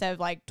to. So instead of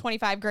like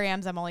 25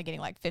 grams, I'm only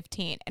getting like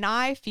 15, and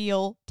I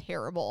feel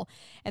terrible.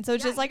 And so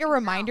it's just like a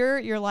reminder.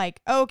 You're like,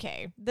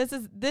 okay, this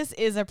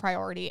is a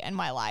priority in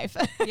my life.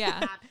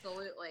 Yeah,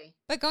 absolutely.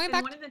 But going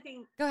back, one of the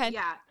things, go ahead.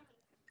 Yeah,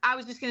 I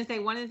was just going to say,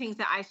 one of the things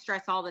that I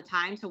stress all the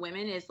time to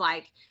women is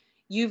like,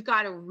 you've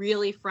got to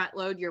really front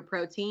load your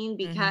protein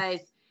because,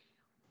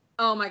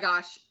 oh my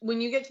gosh, when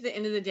you get to the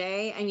end of the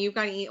day and you've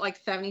got to eat like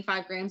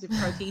 75 grams of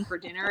protein for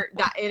dinner,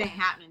 that it ain't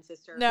happening,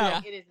 sister.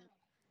 No, it is.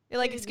 You're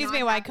like, excuse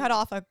me, while I cut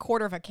off a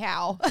quarter of a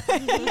cow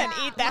and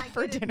eat that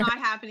for dinner. It's not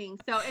happening.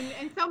 So,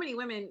 and so many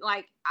women,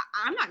 like,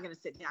 I'm not going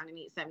to sit down and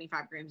eat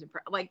 75 grams of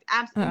like,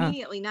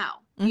 immediately no.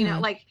 You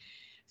know, like,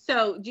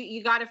 so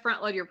you got to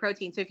front load your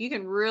protein. So if you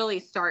can really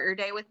start your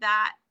day with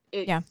that,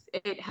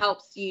 it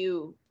helps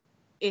you.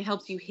 It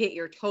helps you hit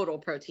your total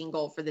protein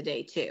goal for the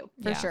day too.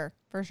 For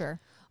sure.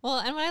 Well,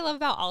 and what I love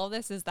about all of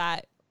this is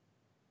that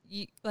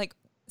you like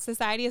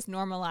society has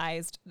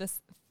normalized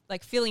this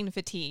like feeling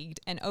fatigued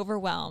and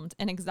overwhelmed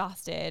and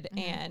exhausted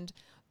and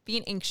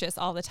being anxious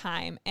all the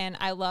time. And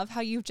I love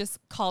how you've just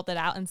called it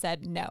out and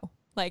said, no,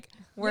 like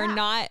we're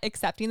not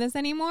accepting this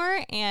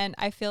anymore. And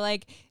I feel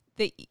like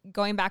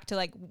going back to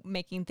like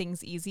making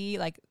things easy,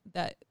 like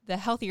the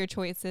healthier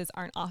choices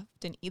aren't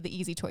often the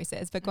easy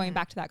choices, but going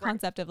back to that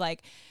concept of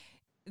like,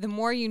 the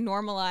more you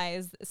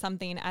normalize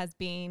something as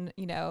being,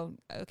 you know,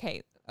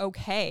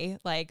 okay,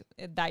 like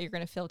that you're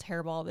going to feel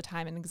terrible all the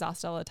time and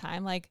exhausted all the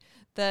time, like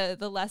the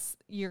less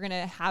you're going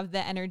to have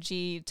the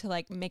energy to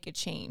like make a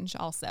change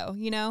also,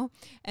 you know?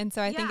 And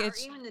so I think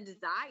it's even the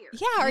desire.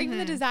 Yeah. Or even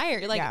the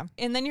desire, like,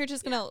 and then you're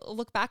just going to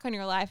look back on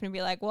your life and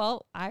be like,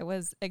 well, I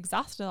was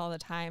exhausted all the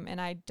time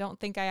and I don't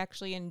think I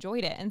actually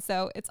enjoyed it. And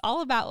so it's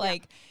all about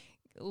like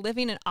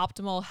living an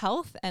optimal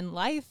health and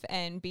life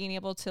and being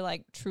able to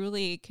like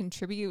truly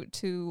contribute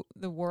to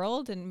the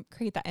world and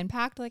create that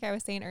impact, like I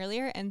was saying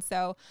earlier. And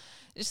so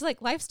it's just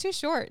like, life's too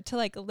short to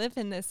like live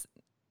in this,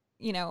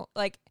 you know,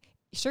 like,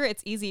 sure,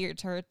 it's easier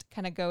to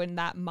kind of go in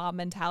that mob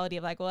mentality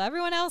of like, well,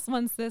 everyone else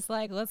wants this,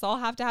 like, let's all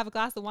have to have a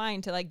glass of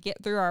wine to like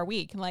get through our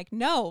week. And like,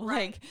 no,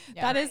 like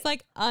that is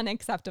like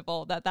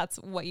unacceptable that's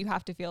what you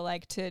have to feel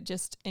like to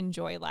just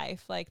enjoy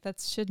life. Like that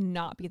should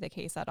not be the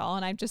case at all.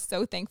 And I'm just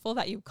so thankful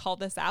that you called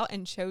this out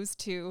and chose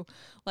to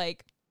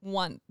like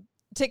want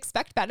to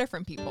expect better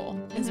from people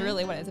is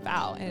really what it's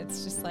about. And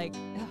it's just like,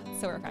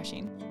 it's so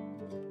refreshing.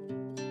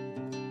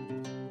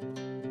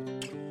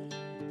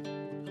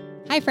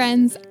 Hi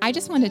friends, I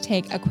just want to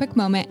take a quick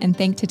moment and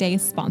thank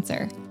today's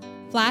sponsor,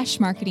 Flash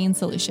Marketing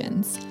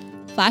Solutions.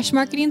 Flash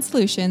Marketing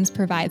Solutions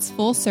provides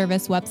full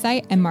service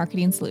website and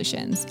marketing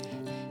solutions.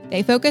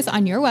 They focus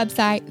on your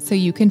website so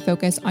you can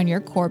focus on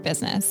your core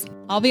business.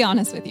 I'll be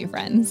honest with you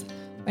friends.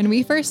 When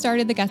we first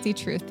started The Gutsy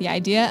Truth, the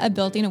idea of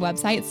building a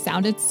website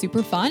sounded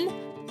super fun,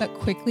 but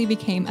quickly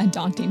became a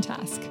daunting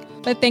task.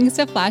 But thanks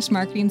to Flash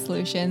Marketing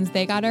Solutions,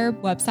 they got our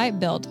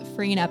website built,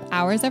 freeing up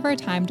hours of our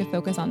time to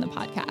focus on the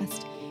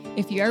podcast.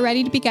 If you are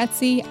ready to be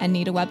gutsy and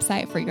need a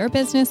website for your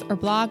business or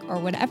blog or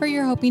whatever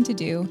you're hoping to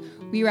do,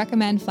 we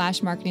recommend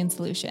Flash Marketing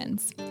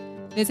Solutions.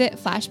 Visit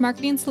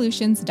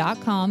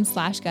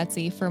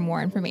flashmarketingsolutions.com/gutsy for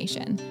more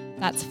information.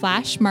 That's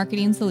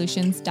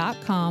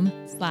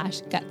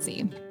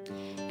flashmarketingsolutions.com/gutsy.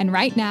 And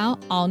right now,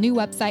 all new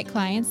website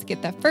clients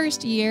get the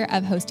first year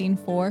of hosting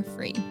for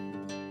free.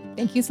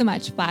 Thank you so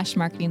much, Flash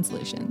Marketing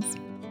Solutions.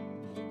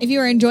 If you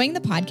are enjoying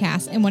the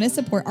podcast and want to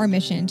support our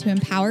mission to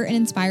empower and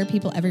inspire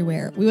people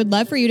everywhere, we would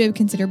love for you to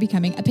consider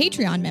becoming a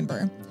Patreon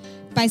member.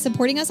 By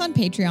supporting us on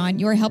Patreon,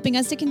 you are helping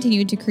us to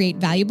continue to create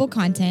valuable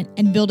content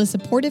and build a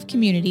supportive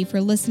community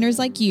for listeners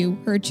like you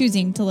who are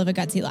choosing to live a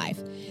gutsy life.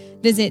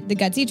 Visit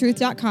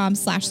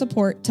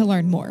thegutsytruth.com/support to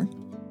learn more.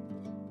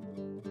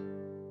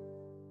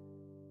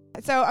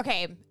 So,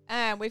 okay,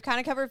 we've kind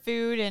of covered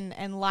food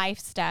and life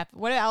stuff.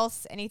 What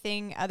else?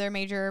 Anything, other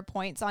major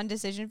points on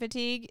decision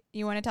fatigue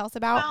you want to tell us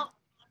about? Well,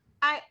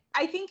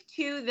 I think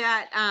too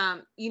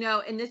that, you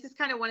know, and this is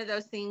kind of one of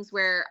those things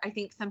where I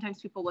think sometimes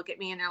people look at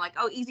me and they're like,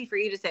 oh, easy for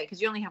you to say because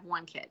you only have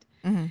one kid.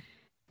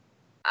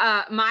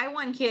 My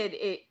one kid,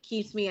 it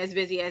keeps me as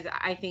busy as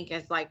I think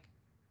as like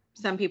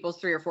some people's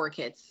 3 or 4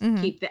 kids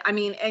keep I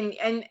mean,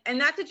 and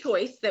that's a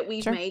choice that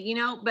we've made, you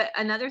know, but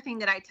another thing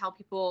that I tell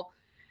people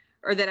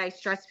or that I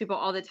stress people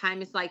all the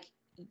time is like,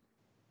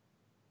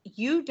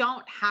 you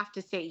don't have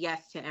to say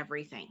yes to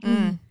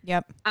everything.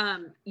 Yep.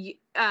 And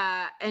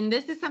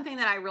this is something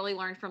that I really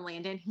learned from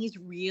Landon. He's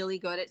really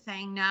good at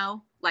saying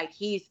no. Like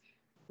he's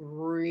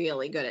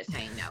really good at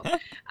saying no.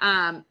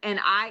 And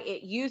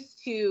it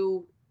used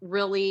to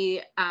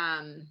really,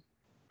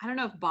 I don't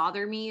know if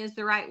bother me is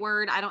the right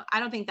word. I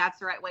don't think that's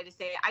the right way to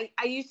say it.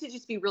 I used to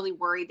just be really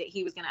worried that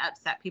he was going to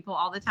upset people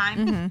all the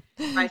time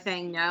by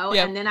saying no.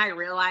 And then I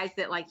realized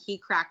that like he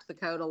cracked the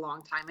code a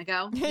long time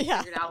ago. He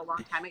figured it out a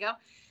long time ago.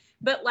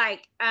 But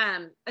like,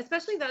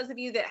 especially those of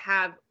you that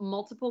have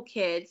multiple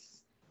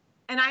kids,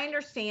 and I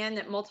understand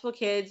that multiple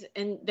kids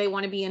and they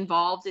want to be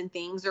involved in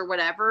things or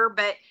whatever.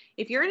 But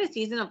if you're in a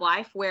season of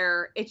life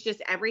where it's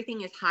just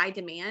everything is high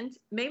demand,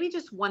 maybe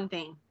just one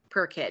thing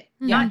per kid,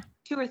 not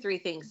 2 or 3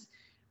 things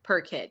per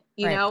kid,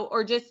 you know,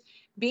 or just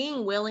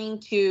being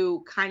willing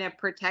to kind of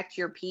protect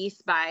your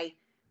peace by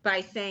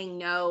saying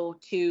no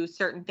to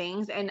certain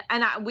things. And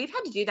we've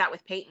had to do that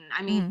with Peyton.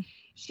 I mean,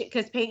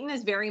 because Peyton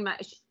is very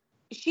much,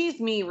 she's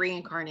me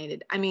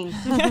reincarnated. I mean,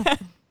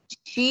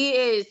 she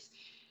is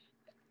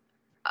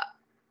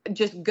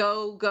just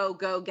go,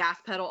 gas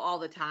pedal all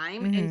the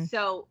time. And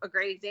so a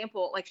great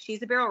example, like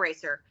she's a barrel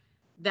racer.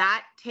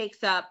 That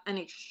takes up an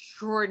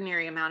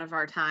extraordinary amount of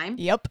our time.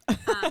 Yep.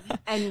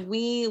 And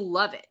we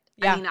love it.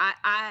 I mean,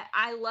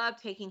 I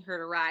love taking her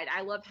to ride.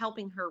 I love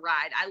helping her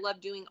ride. I love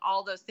doing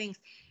all those things.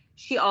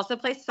 She also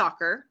plays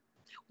soccer.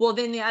 Well,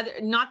 then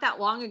not that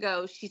long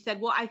ago, she said,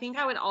 well, I think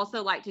I would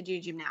also like to do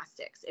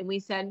gymnastics. And we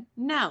said,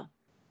 no,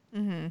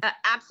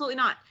 absolutely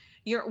not.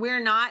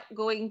 We're not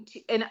going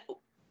to, and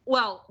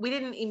well, we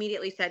didn't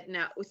immediately say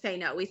no.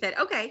 We said,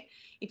 okay,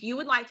 if you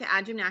would like to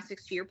add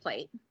gymnastics to your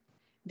plate,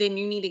 then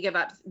you need to give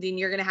up. Then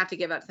you're going to have to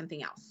give up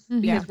something else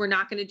Mhm. because we're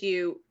not going to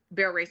do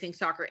barrel racing,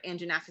 soccer, and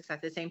gymnastics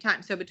at the same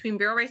time. So between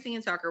barrel racing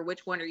and soccer,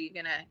 which one are you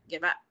going to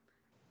give up?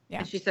 Yeah.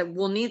 And she said,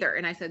 well, neither.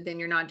 And I said, then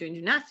you're not doing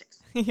gymnastics.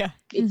 Yeah.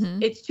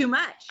 It's too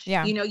much.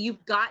 Yeah. You know,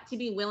 you've got to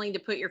be willing to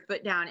put your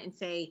foot down and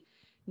say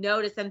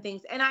no to some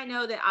things. And I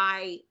know that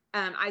I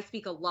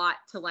speak a lot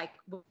to like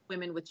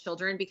women with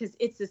children because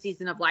it's the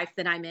season of life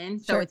that I'm in.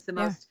 So it's the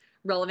most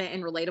relevant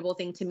and relatable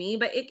thing to me,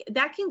 but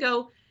that can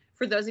go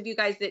for those of you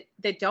guys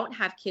that don't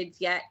have kids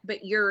yet,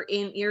 but you're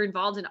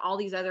involved in all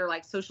these other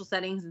like social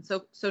settings and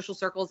social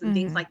circles and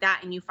things like that.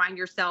 And you find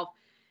yourself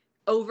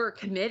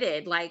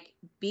overcommitted, like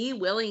be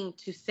willing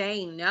to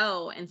say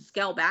no and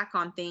scale back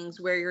on things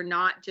where you're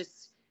not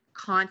just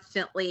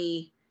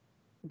constantly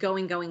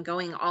going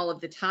all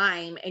of the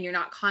time. And you're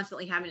not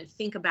constantly having to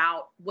think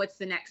about what's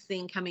the next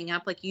thing coming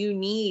up. Like you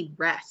need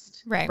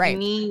rest. Right. You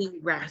need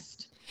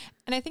rest.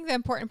 And I think the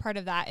important part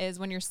of that is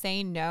when you're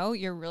saying no,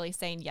 you're really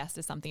saying yes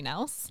to something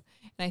else.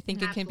 And I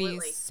think it can be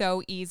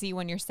so easy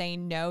when you're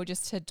saying no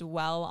just to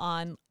dwell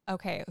on,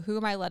 okay, who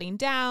am I letting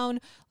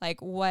down?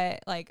 Like what,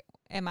 like,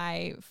 am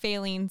I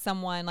failing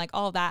someone? Like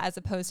all of that, as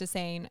opposed to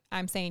saying,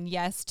 I'm saying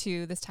yes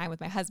to this time with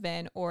my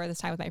husband or this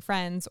time with my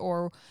friends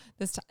or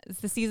it's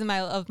the season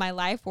of my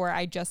life where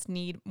I just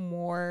need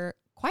more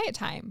quiet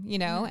time, you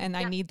know, and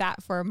I need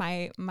that for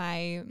my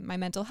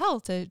mental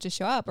health to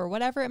show up or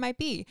whatever it might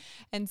be.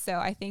 And so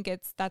I think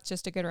that's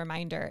just a good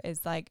reminder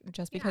is like,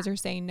 just because you're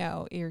saying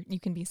no, you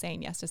can be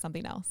saying yes to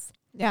something else.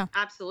 Yeah,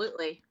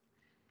 absolutely.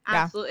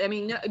 Yeah. Absolutely. I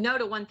mean, no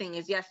to one thing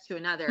is yes to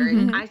another.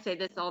 And I say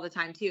this all the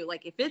time too.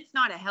 Like if it's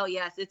not a hell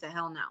yes, it's a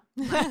hell no.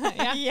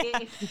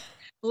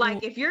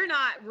 If you're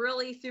not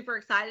really super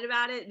excited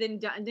about it,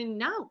 then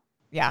no.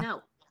 Yeah.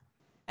 No.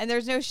 And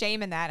there's no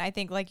shame in that. I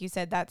think, like you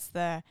said, that's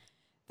the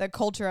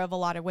culture of a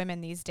lot of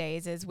women these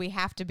days is we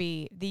have to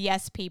be the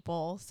yes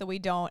people so we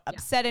don't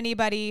upset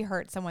anybody,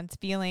 hurt someone's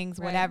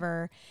feelings,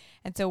 whatever.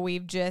 And so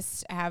we've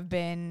just have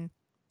been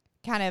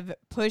kind of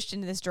pushed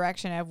into this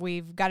direction of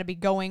we've got to be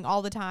going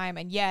all the time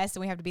and and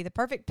we have to be the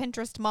perfect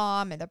Pinterest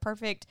mom and the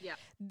perfect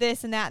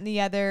this and that and the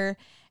other.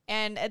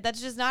 And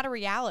that's just not a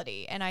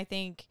reality. And I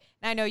think,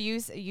 and I know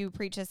you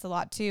preach this a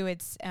lot too.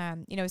 It's,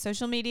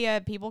 social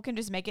media, people can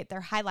just make it their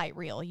highlight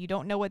reel. You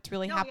don't know what's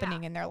really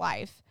happening in their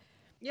life.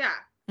 Yeah.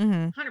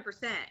 100%.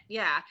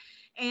 Yeah.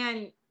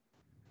 And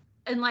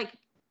like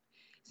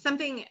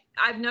something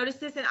I've noticed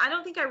this, and I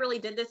don't think I really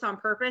did this on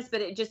purpose, but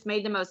it just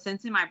made the most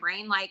sense in my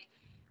brain. Like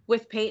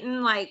with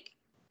Peyton, like,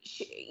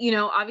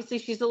 obviously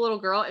she's a little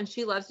girl and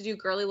she loves to do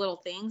girly little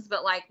things,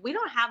 but like, we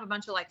don't have a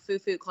bunch of like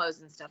foo-foo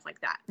clothes and stuff like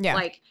that. Yeah.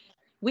 Like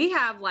we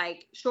have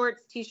like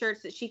shorts,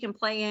 t-shirts that she can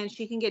play in.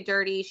 She can get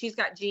dirty. She's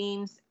got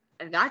jeans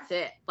and that's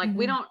it. Like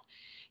we don't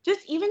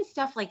just even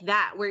stuff like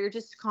that, where you're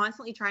just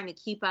constantly trying to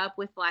keep up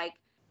with like,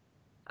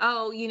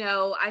 oh,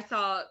 I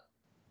saw,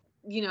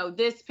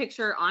 this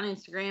picture on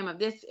Instagram of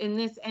this and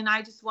this, and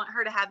I just want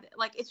her to have,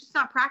 like, it's just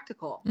not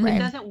practical. Right. It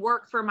doesn't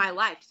work for my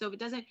life. So if it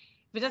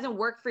doesn't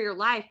work for your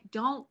life,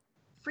 don't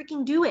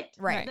freaking do it.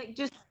 Right. Like,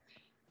 just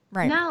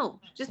no.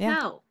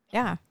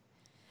 Yeah.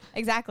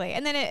 Exactly.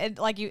 And then it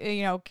like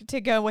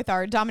to go with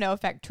our domino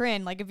effect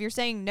trend, like if you're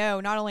saying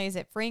no, not only is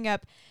it freeing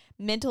up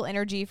mental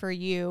energy for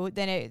you,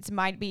 then it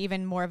might be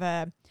even more of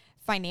a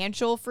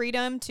financial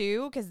freedom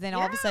too, because then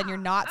all of a sudden you're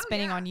not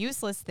spending on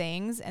useless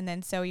things, and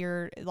then so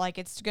you're like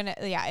it's gonna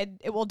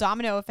it will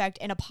domino effect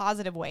in a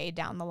positive way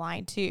down the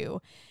line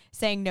too,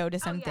 saying no to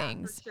some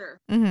things. For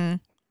sure.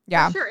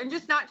 Yeah, for sure. And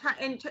just not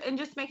trying and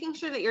just making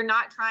sure that you're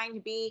not trying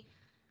to be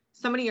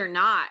somebody you're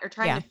not, or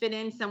trying to fit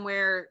in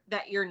somewhere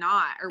that you're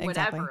not, or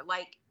whatever. Exactly.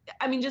 Like,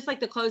 I mean, just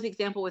like the clothes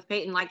example with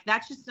Peyton, like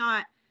that's just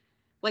not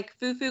like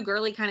foo-foo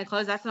girly kind of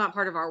clothes. That's not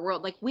part of our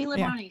world. Like we live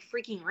on a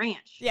freaking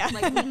ranch. Yeah.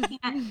 Like we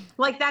can't,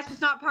 like that's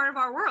just not part of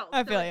our world.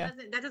 I feel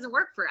that doesn't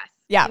work for us.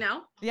 Yeah. You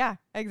know? Yeah,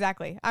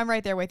 exactly. I'm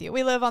right there with you.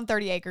 We live on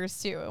 30 acres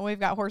too, and we've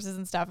got horses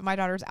and stuff. And my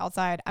daughter's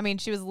outside. I mean,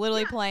 she was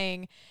literally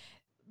playing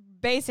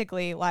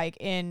basically like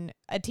in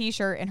a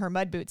t-shirt and her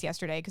mud boots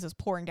yesterday because it was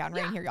pouring down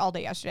rain here all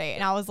day yesterday.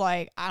 And I was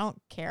like, I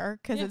don't care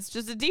because it's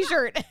just a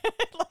t-shirt.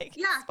 Like,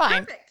 it's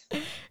fine.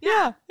 Perfect.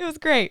 Yeah, it was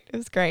great. It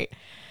was great.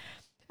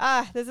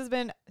 This has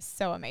been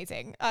so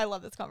amazing. I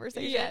love this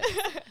conversation. Yes.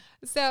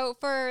 So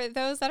for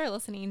those that are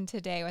listening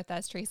today with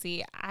us,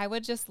 Tracy, I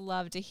would just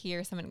love to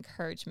hear some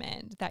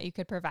encouragement that you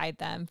could provide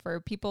them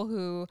for people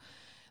who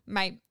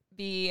might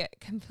be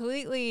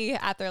completely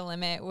at their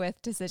limit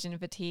with decision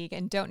fatigue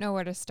and don't know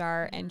where to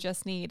start and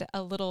just need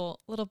a little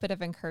bit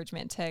of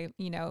encouragement to,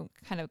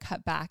 kind of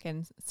cut back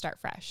and start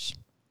fresh.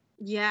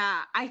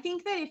 Yeah. I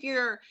think that if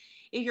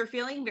you're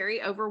feeling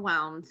very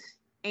overwhelmed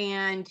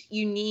and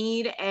you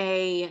need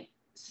a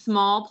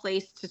small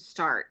place to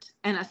start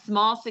and a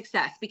small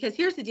success, because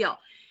here's the deal,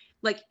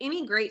 like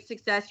any great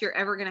success you're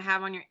ever going to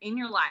have in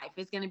your life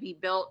is going to be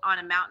built on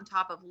a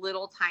mountaintop of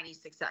little tiny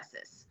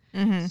successes.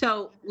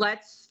 So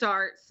let's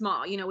start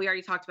small. We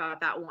already talked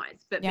about that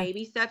once, but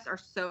baby steps are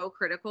so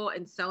critical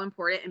and so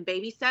important. And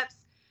baby steps,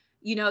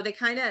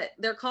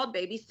 they're called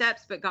baby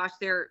steps, but gosh,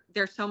 they're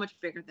so much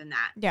bigger than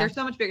that. They're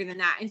so much bigger than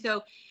that. And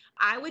so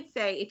I would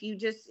say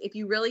if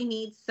you really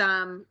need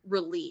some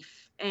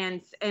relief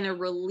and a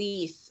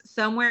release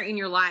somewhere in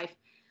your life,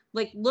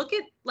 like look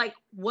at like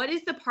what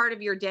is the part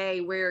of your day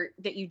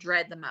that you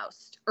dread the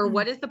most, or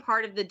what is the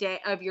part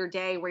of your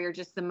day where you're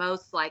just the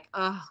most like,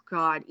 oh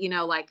God,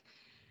 like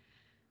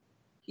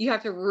you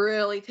have to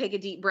really take a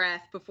deep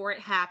breath before it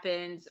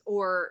happens,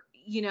 or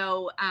you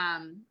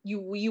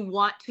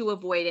want to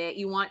avoid it,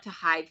 you want to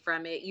hide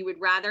from it, you would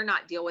rather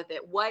not deal with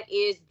it. What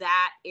is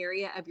that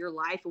area of your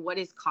life? What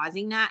is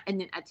causing that?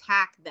 And then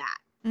attack that,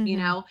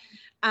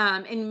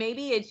 and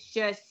maybe it's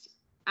just,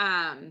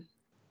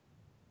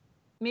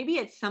 maybe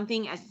it's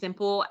something as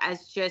simple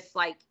as just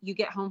like you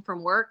get home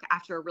from work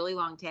after a really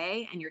long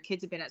day and your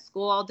kids have been at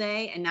school all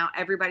day, and now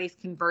everybody's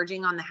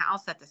converging on the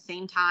house at the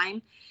same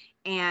time,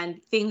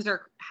 and things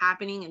are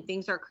happening and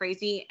things are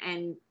crazy,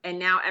 and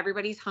now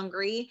everybody's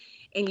hungry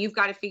and you've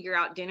got to figure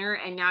out dinner,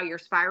 and now you're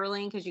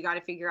spiraling because you got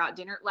to figure out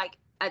dinner. Like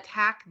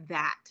attack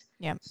that.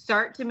 Yep.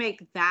 Start to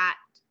make that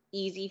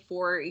easy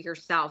for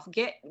yourself.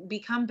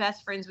 Become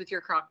best friends with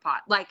your crock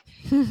pot. Like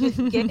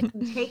just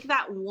take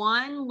that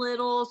one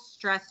little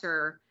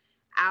stressor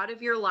out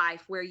of your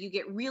life where you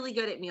get really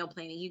good at meal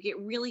planning, you get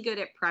really good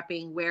at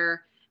prepping,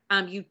 where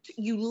you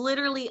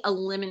literally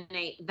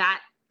eliminate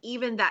that,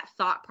 even that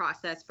thought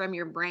process from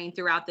your brain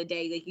throughout the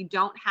day, that you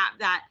don't have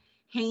that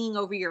hanging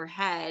over your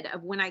head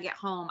of when I get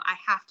home, I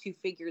have to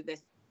figure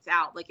this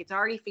out. Like it's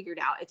already figured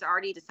out. It's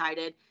already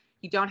decided.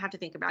 You don't have to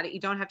think about it. You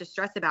don't have to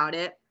stress about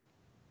it.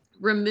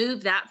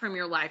 Remove that from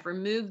your life.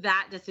 Remove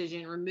that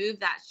decision. Remove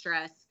that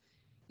stress.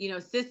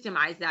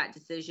 Systemize that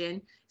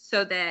decision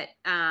so that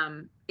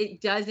it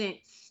doesn't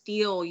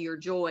steal your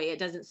joy. It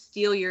doesn't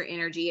steal your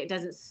energy. It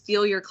doesn't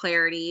steal your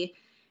clarity.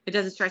 It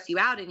doesn't stress you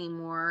out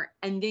anymore.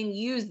 And then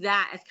use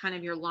that as kind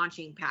of your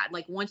launching pad.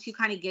 Like once you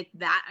kind of get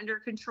that under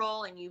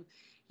control and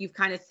you've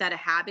kind of set a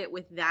habit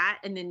with that,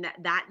 and then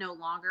that no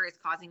longer is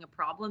causing a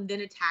problem,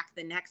 then attack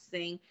the next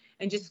thing,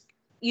 and just,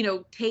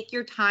 take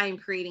your time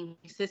creating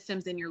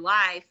systems in your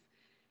life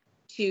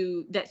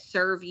that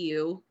serve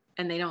you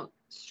and they don't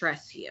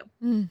stress you.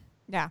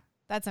 Yeah,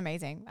 that's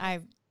amazing. I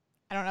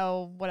don't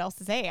know what else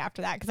to say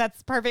after that, because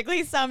that's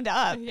perfectly summed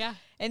up. Yeah.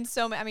 And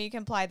you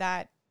can apply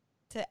that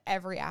to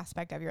every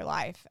aspect of your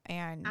life.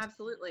 And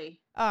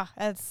absolutely. Oh,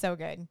 that's so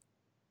good.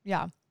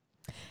 Yeah.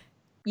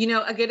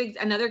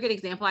 Another good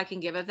example I can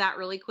give of that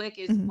really quick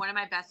is one of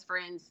my best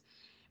friends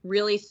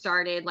really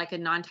started like a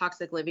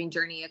non-toxic living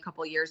journey a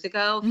few years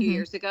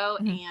ago.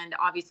 And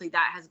obviously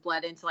that has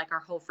bled into like our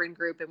whole friend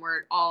group, and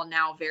we're all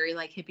now very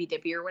like hippy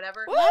dippy or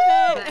whatever.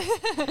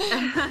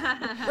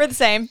 We're the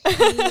same.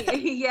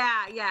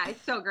 Yeah.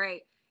 It's so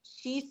great.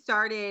 She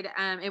started,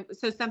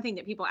 so something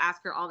that people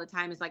ask her all the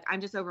time is like,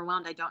 I'm just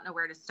overwhelmed. I don't know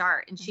where to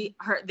start. And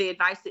the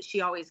advice that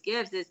she always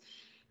gives is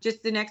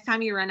just the next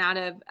time you run out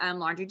of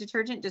laundry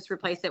detergent, just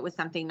replace it with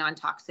something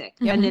non-toxic.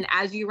 Mm-hmm. And then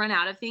as you run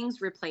out of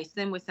things, replace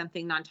them with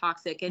something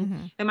non-toxic.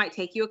 And it might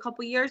take you a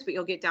couple years, but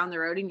you'll get down the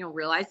road and you'll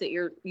realize that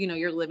you're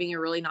living a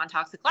really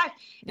non-toxic life.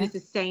 And it's the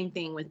same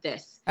thing with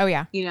this. Oh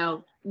yeah.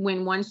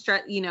 When one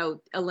stress,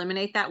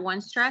 eliminate that one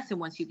stress. And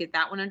once you get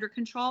that one under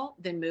control,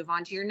 then move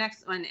on to your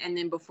next one. And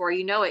then before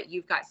you know it,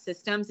 you've got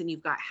systems and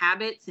you've got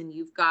habits and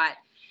you've got,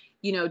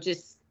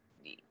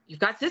 you've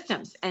got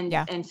systems,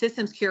 and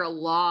systems cure a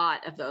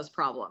lot of those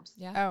problems.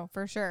 Yeah. Oh,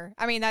 for sure.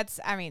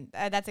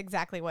 That's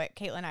exactly what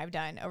Caitlin and I have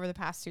done over the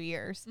past 2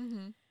 years.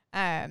 Mm-hmm.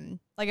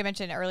 Like I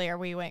mentioned earlier,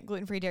 we went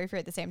gluten-free, dairy-free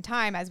at the same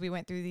time as we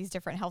went through these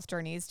different health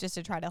journeys just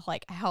to try to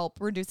like help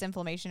reduce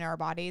inflammation in our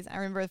bodies. I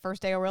remember the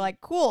first day we were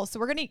like, cool, so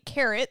we're going to eat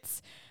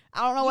carrots.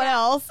 I don't know what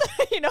else,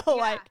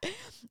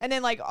 and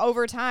then like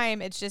over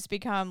time, it's just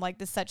become like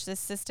this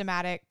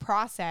systematic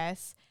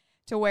process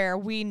to where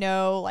we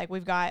know, like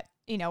we've got,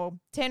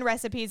 10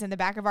 recipes in the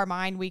back of our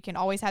mind. We can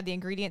always have the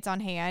ingredients on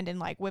hand and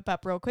like whip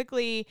up real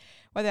quickly,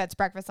 whether that's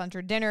breakfast, lunch,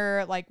 or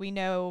dinner. Like we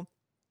know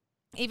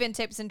even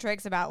tips and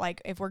tricks about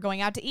like if we're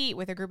going out to eat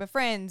with a group of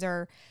friends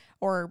or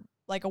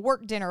like a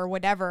work dinner or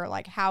whatever,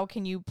 like how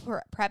can you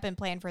prep and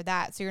plan for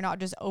that so you're not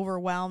just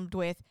overwhelmed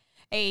with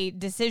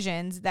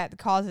decisions that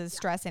causes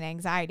stress and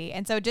anxiety.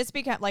 And so just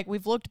because like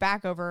we've looked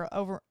back over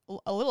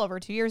a little over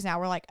 2 years now,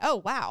 we're like, oh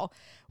wow,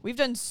 we've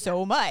done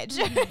so much,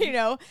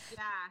 Yeah.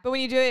 But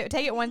when you do it,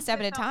 take it one step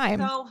at a time.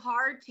 So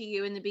hard to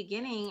you in the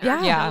beginning.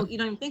 Yeah. You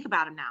don't even think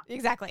about them now.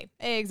 Exactly.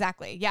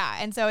 Yeah.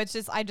 And so it's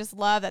just, I just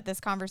love that this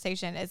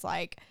conversation is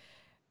like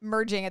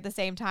merging at the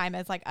same time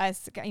as like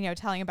us,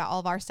 telling about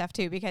all of our stuff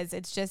too, because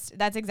it's just,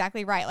 that's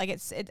exactly right. Like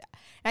and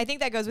I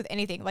think that goes with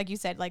anything. Like you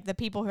said, like the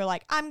people who are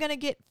like, I'm going to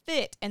get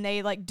fit and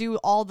they like do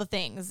all the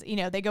things,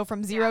 they go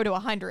from 0 to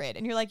 100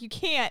 and you're like, you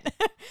can't,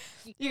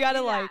 you got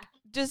to like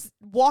just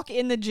walk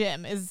in the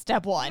gym is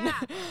step one.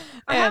 Yeah.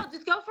 Or hell,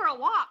 just go for a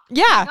walk.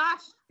 Yeah. Oh my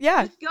gosh.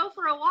 Yeah. Just go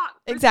for a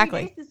walk. For exactly.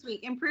 3 days this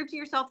week and prove to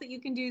yourself that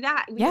you can do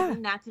that.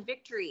 And that's a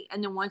victory.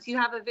 And then once you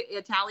have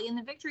a tally in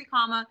the victory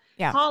column,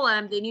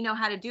 then you know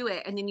how to do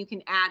it. And then you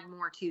can add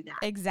more to that.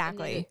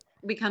 Exactly.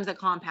 It becomes a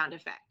compound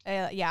effect.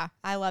 Yeah.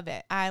 I love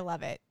it.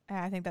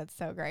 I think that's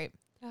so great.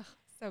 Oh,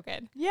 So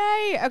good.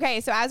 Yay. Okay.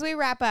 So as we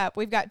wrap up,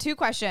 we've got 2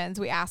 questions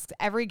we asked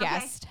every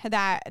guest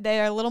that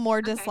they're a little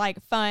more just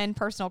like fun,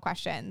 personal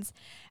questions.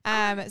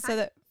 So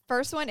the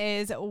first one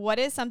is, what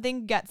is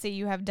something gutsy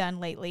you have done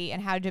lately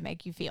and how did it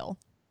make you feel?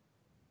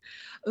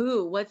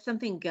 Ooh, what's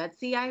something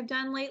gutsy I've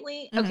done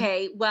lately? Mhm.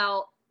 Okay.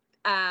 Well,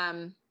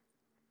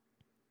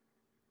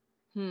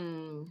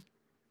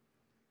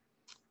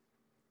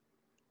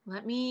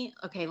 let me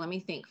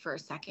think for a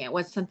second.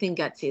 What's something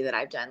gutsy that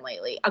I've done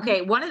lately?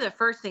 Okay. One of the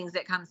first things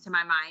that comes to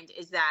my mind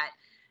is that,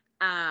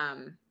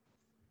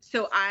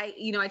 so I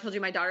told you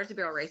my daughter's a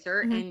barrel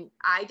racer and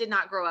I did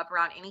not grow up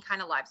around any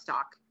kind of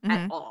livestock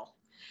at all.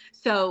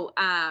 So,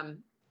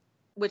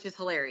 which is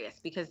hilarious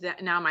because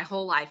now my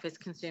whole life is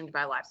consumed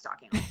by livestock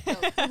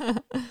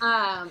animals.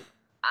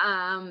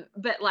 So,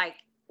 but like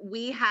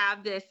we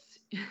have this,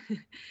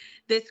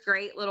 this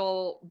great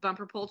little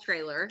bumper pull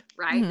trailer,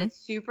 right? That's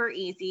super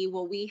easy.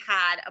 Well, we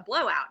had a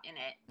blowout in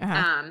it,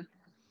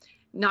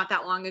 not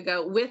that long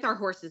ago with our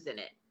horses in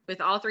it, with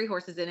all 3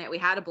 horses in it. We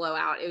had a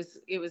blowout.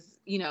 It was,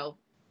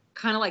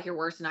 kind of like your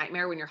worst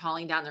nightmare when you're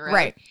hauling down the road.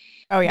 Right.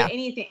 Oh yeah. But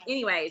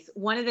anyways,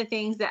 one of the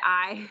things that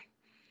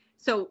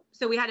so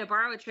we had to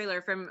borrow a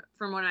trailer from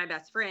one of my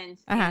best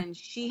friends, and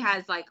she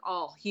has like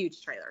all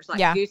huge trailers,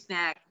 like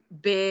gooseneck,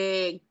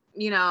 big,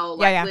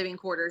 living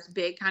quarters,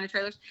 big kind of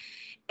trailers.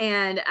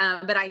 And,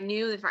 but I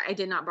knew if I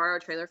did not borrow a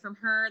trailer from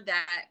her,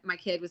 that my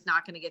kid was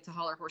not going to get to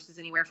haul her horses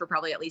anywhere for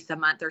probably at least a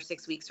month or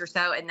 6 weeks or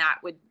so. And that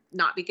would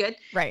not be good.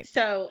 Right.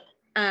 So,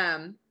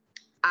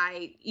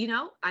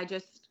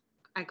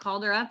 I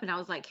called her up and I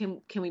was like,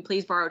 can we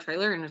please borrow a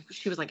trailer? And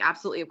she was like,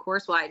 absolutely. Of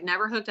course. Well, I'd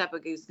never hooked up a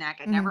gooseneck.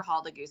 I'd never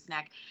hauled a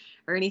gooseneck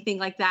or anything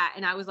like that.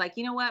 And I was like,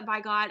 you know what, by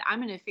God, I'm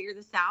going to figure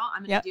this out.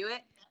 I'm going to do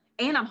it.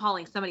 And I'm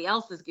hauling somebody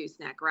else's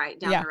gooseneck right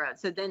down the road.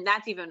 So then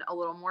that's even a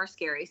little more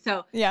scary.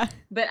 So,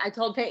 but I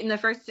told Peyton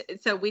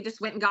so we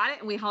just went and got it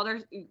and we had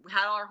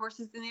all our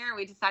horses in there and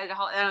we decided to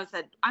haul it. And I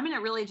said, I'm going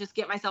to really just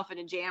get myself in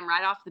a jam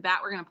right off the bat.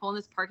 We're going to pull in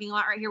this parking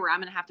lot right here where I'm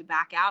going to have to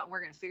back out and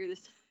we're going to figure this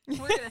out.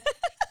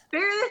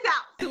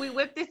 So we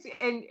whipped this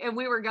and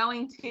we were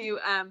going to,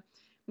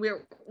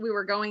 we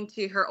were going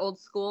to her old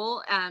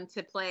school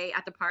to play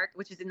at the park,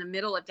 which is in the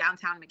middle of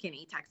downtown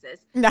McKinney,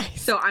 Texas.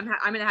 Nice. So I'm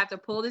going to have to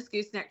pull this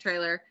gooseneck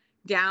trailer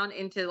down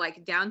into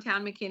like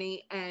downtown McKinney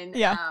and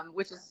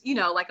which is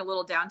like a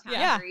little downtown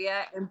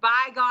area, and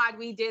by God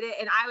we did it.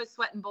 And I was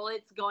sweating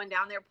bullets going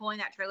down there, pulling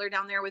that trailer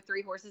down there with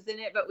 3 horses in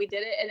it, but we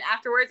did it. And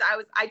afterwards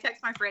I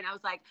text my friend, I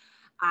was like,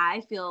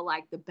 I feel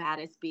like the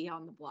baddest bee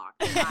on the block.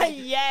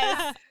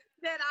 Yes.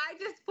 That I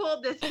just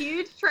pulled this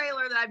huge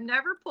trailer that I've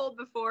never pulled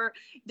before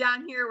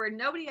down here, where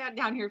nobody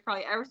down here has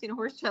probably ever seen a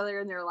horse trailer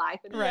in their life.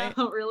 And it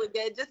felt really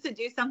good just to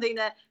do something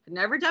that I'd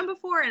never done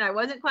before. And I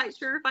wasn't quite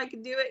sure if I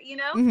could do it,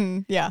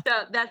 So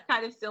that's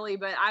kind of silly,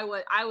 but I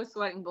was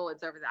sweating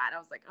bullets over that. I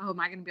was like, oh, am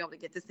I going to be able to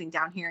get this thing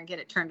down here and get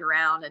it turned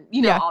around and,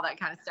 all that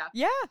kind of stuff.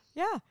 Yeah.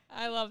 Yeah.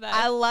 I love that.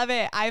 I love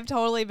it. I've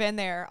totally been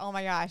there. Oh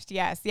my gosh.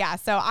 Yes. Yeah.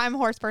 So I'm a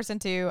horse person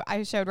too.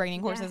 I showed reining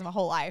horses my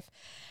whole life.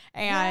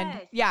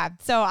 And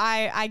so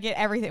I get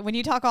everything. When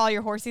you talk all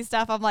your horsey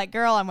stuff, I'm like,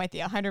 girl, I'm with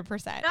you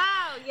 100%.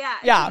 Oh yeah.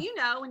 Yeah.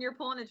 When you're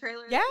pulling a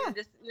trailer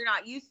that you're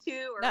not used to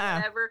or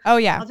whatever. Oh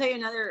yeah. I'll tell you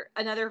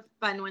another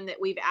fun one that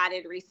we've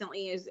added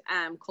recently is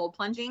cold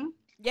plunging.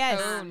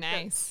 Yes. Oh,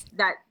 nice.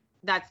 So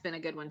that's been a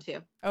good one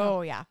too. Oh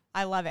yeah.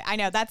 I love it. I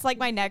know that's like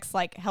my next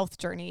like health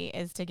journey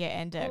is to get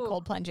into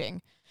cold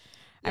plunging.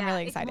 I'm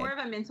really excited. It's more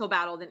of a mental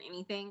battle than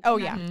anything. Oh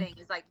yeah. Thing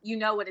is like,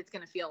 what it's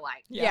going to feel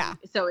like. Yeah.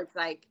 So it's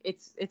like,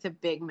 it's a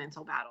big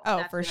mental battle. Oh,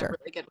 that's for sure. A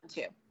really good one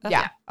too.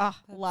 Yeah. Oh,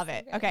 love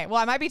it. Okay. Well,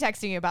 I might be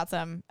texting you about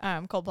some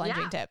cold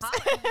plunging tips.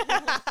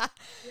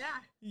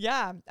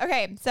 Yeah.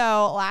 Okay.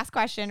 So last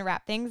question to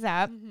wrap things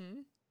up.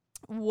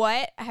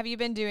 What have you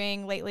been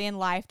doing lately in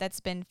life that's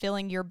been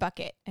filling your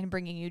bucket and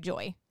bringing you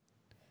joy?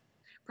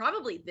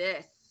 Probably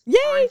this. Yay!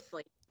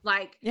 Honestly.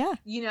 Like,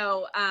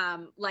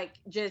 like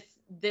just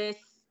this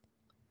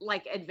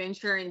like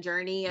adventure and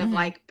journey of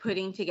like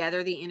putting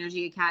together the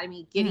Energy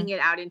Academy, getting it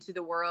out into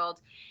the world.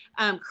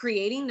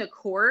 Creating the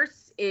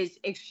course is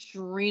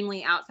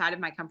extremely outside of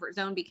my comfort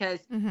zone because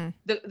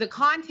the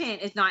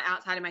content is not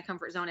outside of my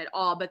comfort zone at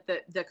all, but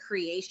the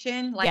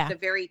creation, like the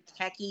very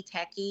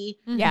techie,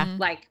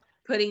 like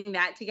putting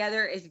that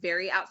together is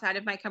very outside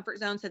of my comfort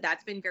zone. So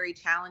that's been very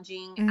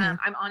challenging.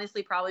 I'm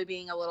honestly probably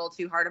being a little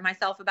too hard on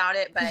myself about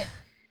it, but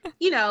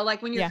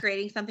like when you're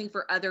creating something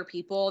for other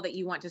people that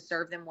you want to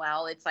serve them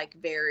well, it's like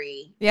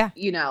very,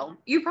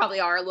 you probably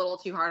are a little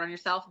too hard on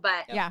yourself,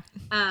 but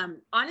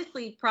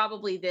honestly,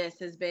 probably this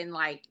has been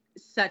like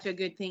such a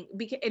good thing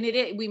because, and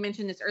we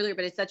mentioned this earlier,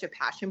 but it's such a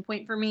passion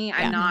point for me.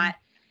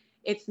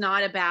 It's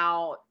not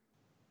about,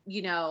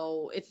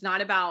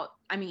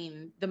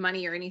 the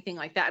money or anything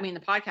like that. I mean, the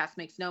podcast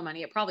makes no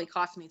money. It probably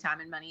costs me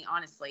time and money,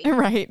 honestly.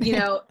 Right.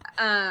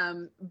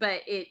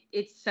 But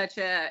it's such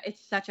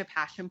a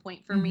passion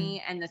point for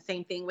me. And the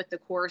same thing with the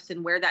course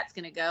and where that's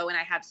going to go. And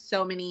I have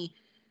so many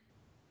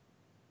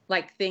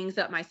like things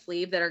up my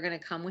sleeve that are going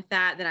to come with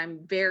that I'm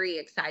very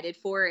excited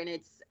for. And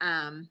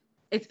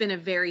it's been a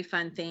very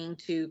fun thing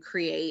to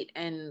create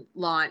and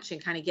launch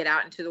and kind of get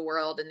out into the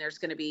world. And there's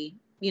going to be,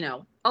 you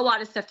know, a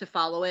lot of stuff to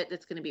follow it.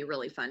 That's going to be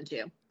really fun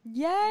too.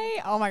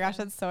 Yay. Oh my gosh,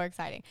 that's so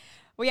exciting.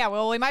 Well, yeah,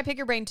 well, we might pick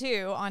your brain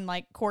too on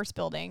like course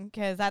building,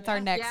 because that's our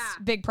next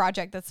big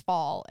project this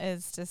fall,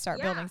 is to start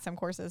building some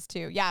courses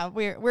too. Yeah,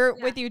 we're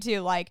with you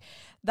too. Like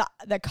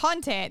the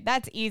content,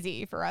 that's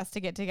easy for us to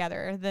get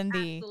together. Then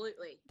the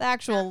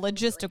actual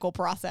logistical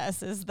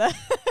process is the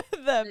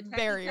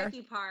barrier.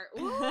 Techie part.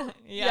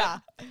 Yeah.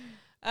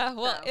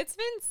 Well, it's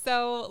been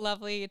so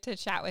lovely to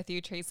chat with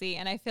you, Tracy.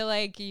 And I feel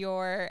like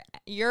your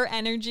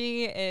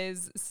energy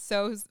is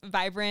so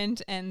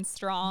vibrant and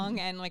strong.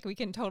 And like, we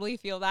can totally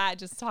feel that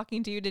just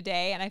talking to you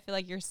today. And I feel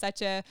like you're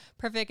such a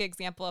perfect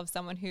example of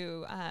someone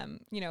who,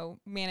 you know,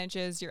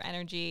 manages your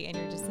energy and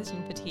your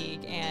decision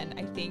fatigue. And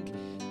I think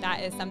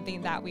that is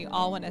something that we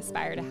all want to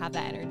aspire to, have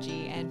that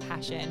energy and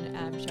passion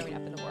showing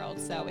up in the world.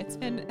 So it's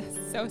been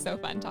so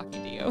fun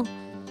talking to you.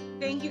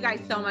 Thank you guys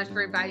so much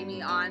for inviting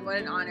me on. What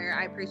an honor.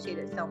 I appreciate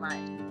it so much.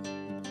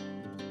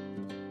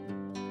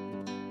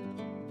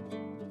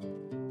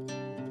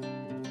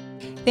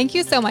 Thank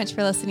you so much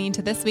for listening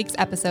to this week's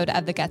episode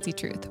of The Gutsy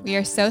Truth. We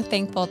are so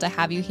thankful to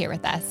have you here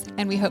with us,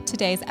 and we hope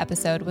today's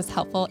episode was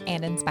helpful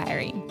and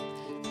inspiring.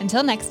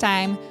 Until next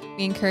time,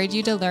 we encourage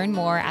you to learn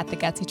more at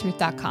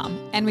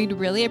thegutsytruth.com, and we'd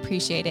really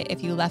appreciate it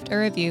if you left a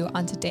review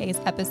on today's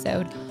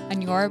episode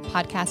on your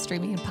podcast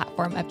streaming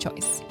platform of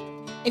choice.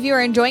 If you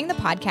are enjoying the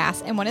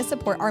podcast and want to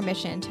support our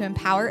mission to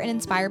empower and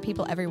inspire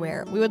people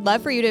everywhere, we would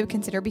love for you to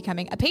consider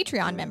becoming a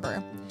Patreon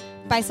member.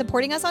 By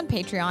supporting us on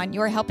Patreon,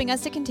 you are helping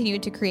us to continue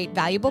to create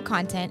valuable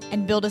content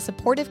and build a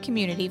supportive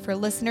community for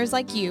listeners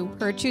like you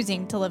who are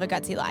choosing to live a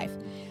gutsy life.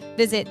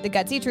 Visit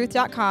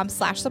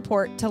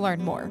thegutsytruth.com/support to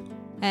learn more.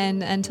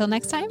 And until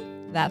next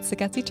time, that's The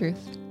Gutsy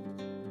Truth.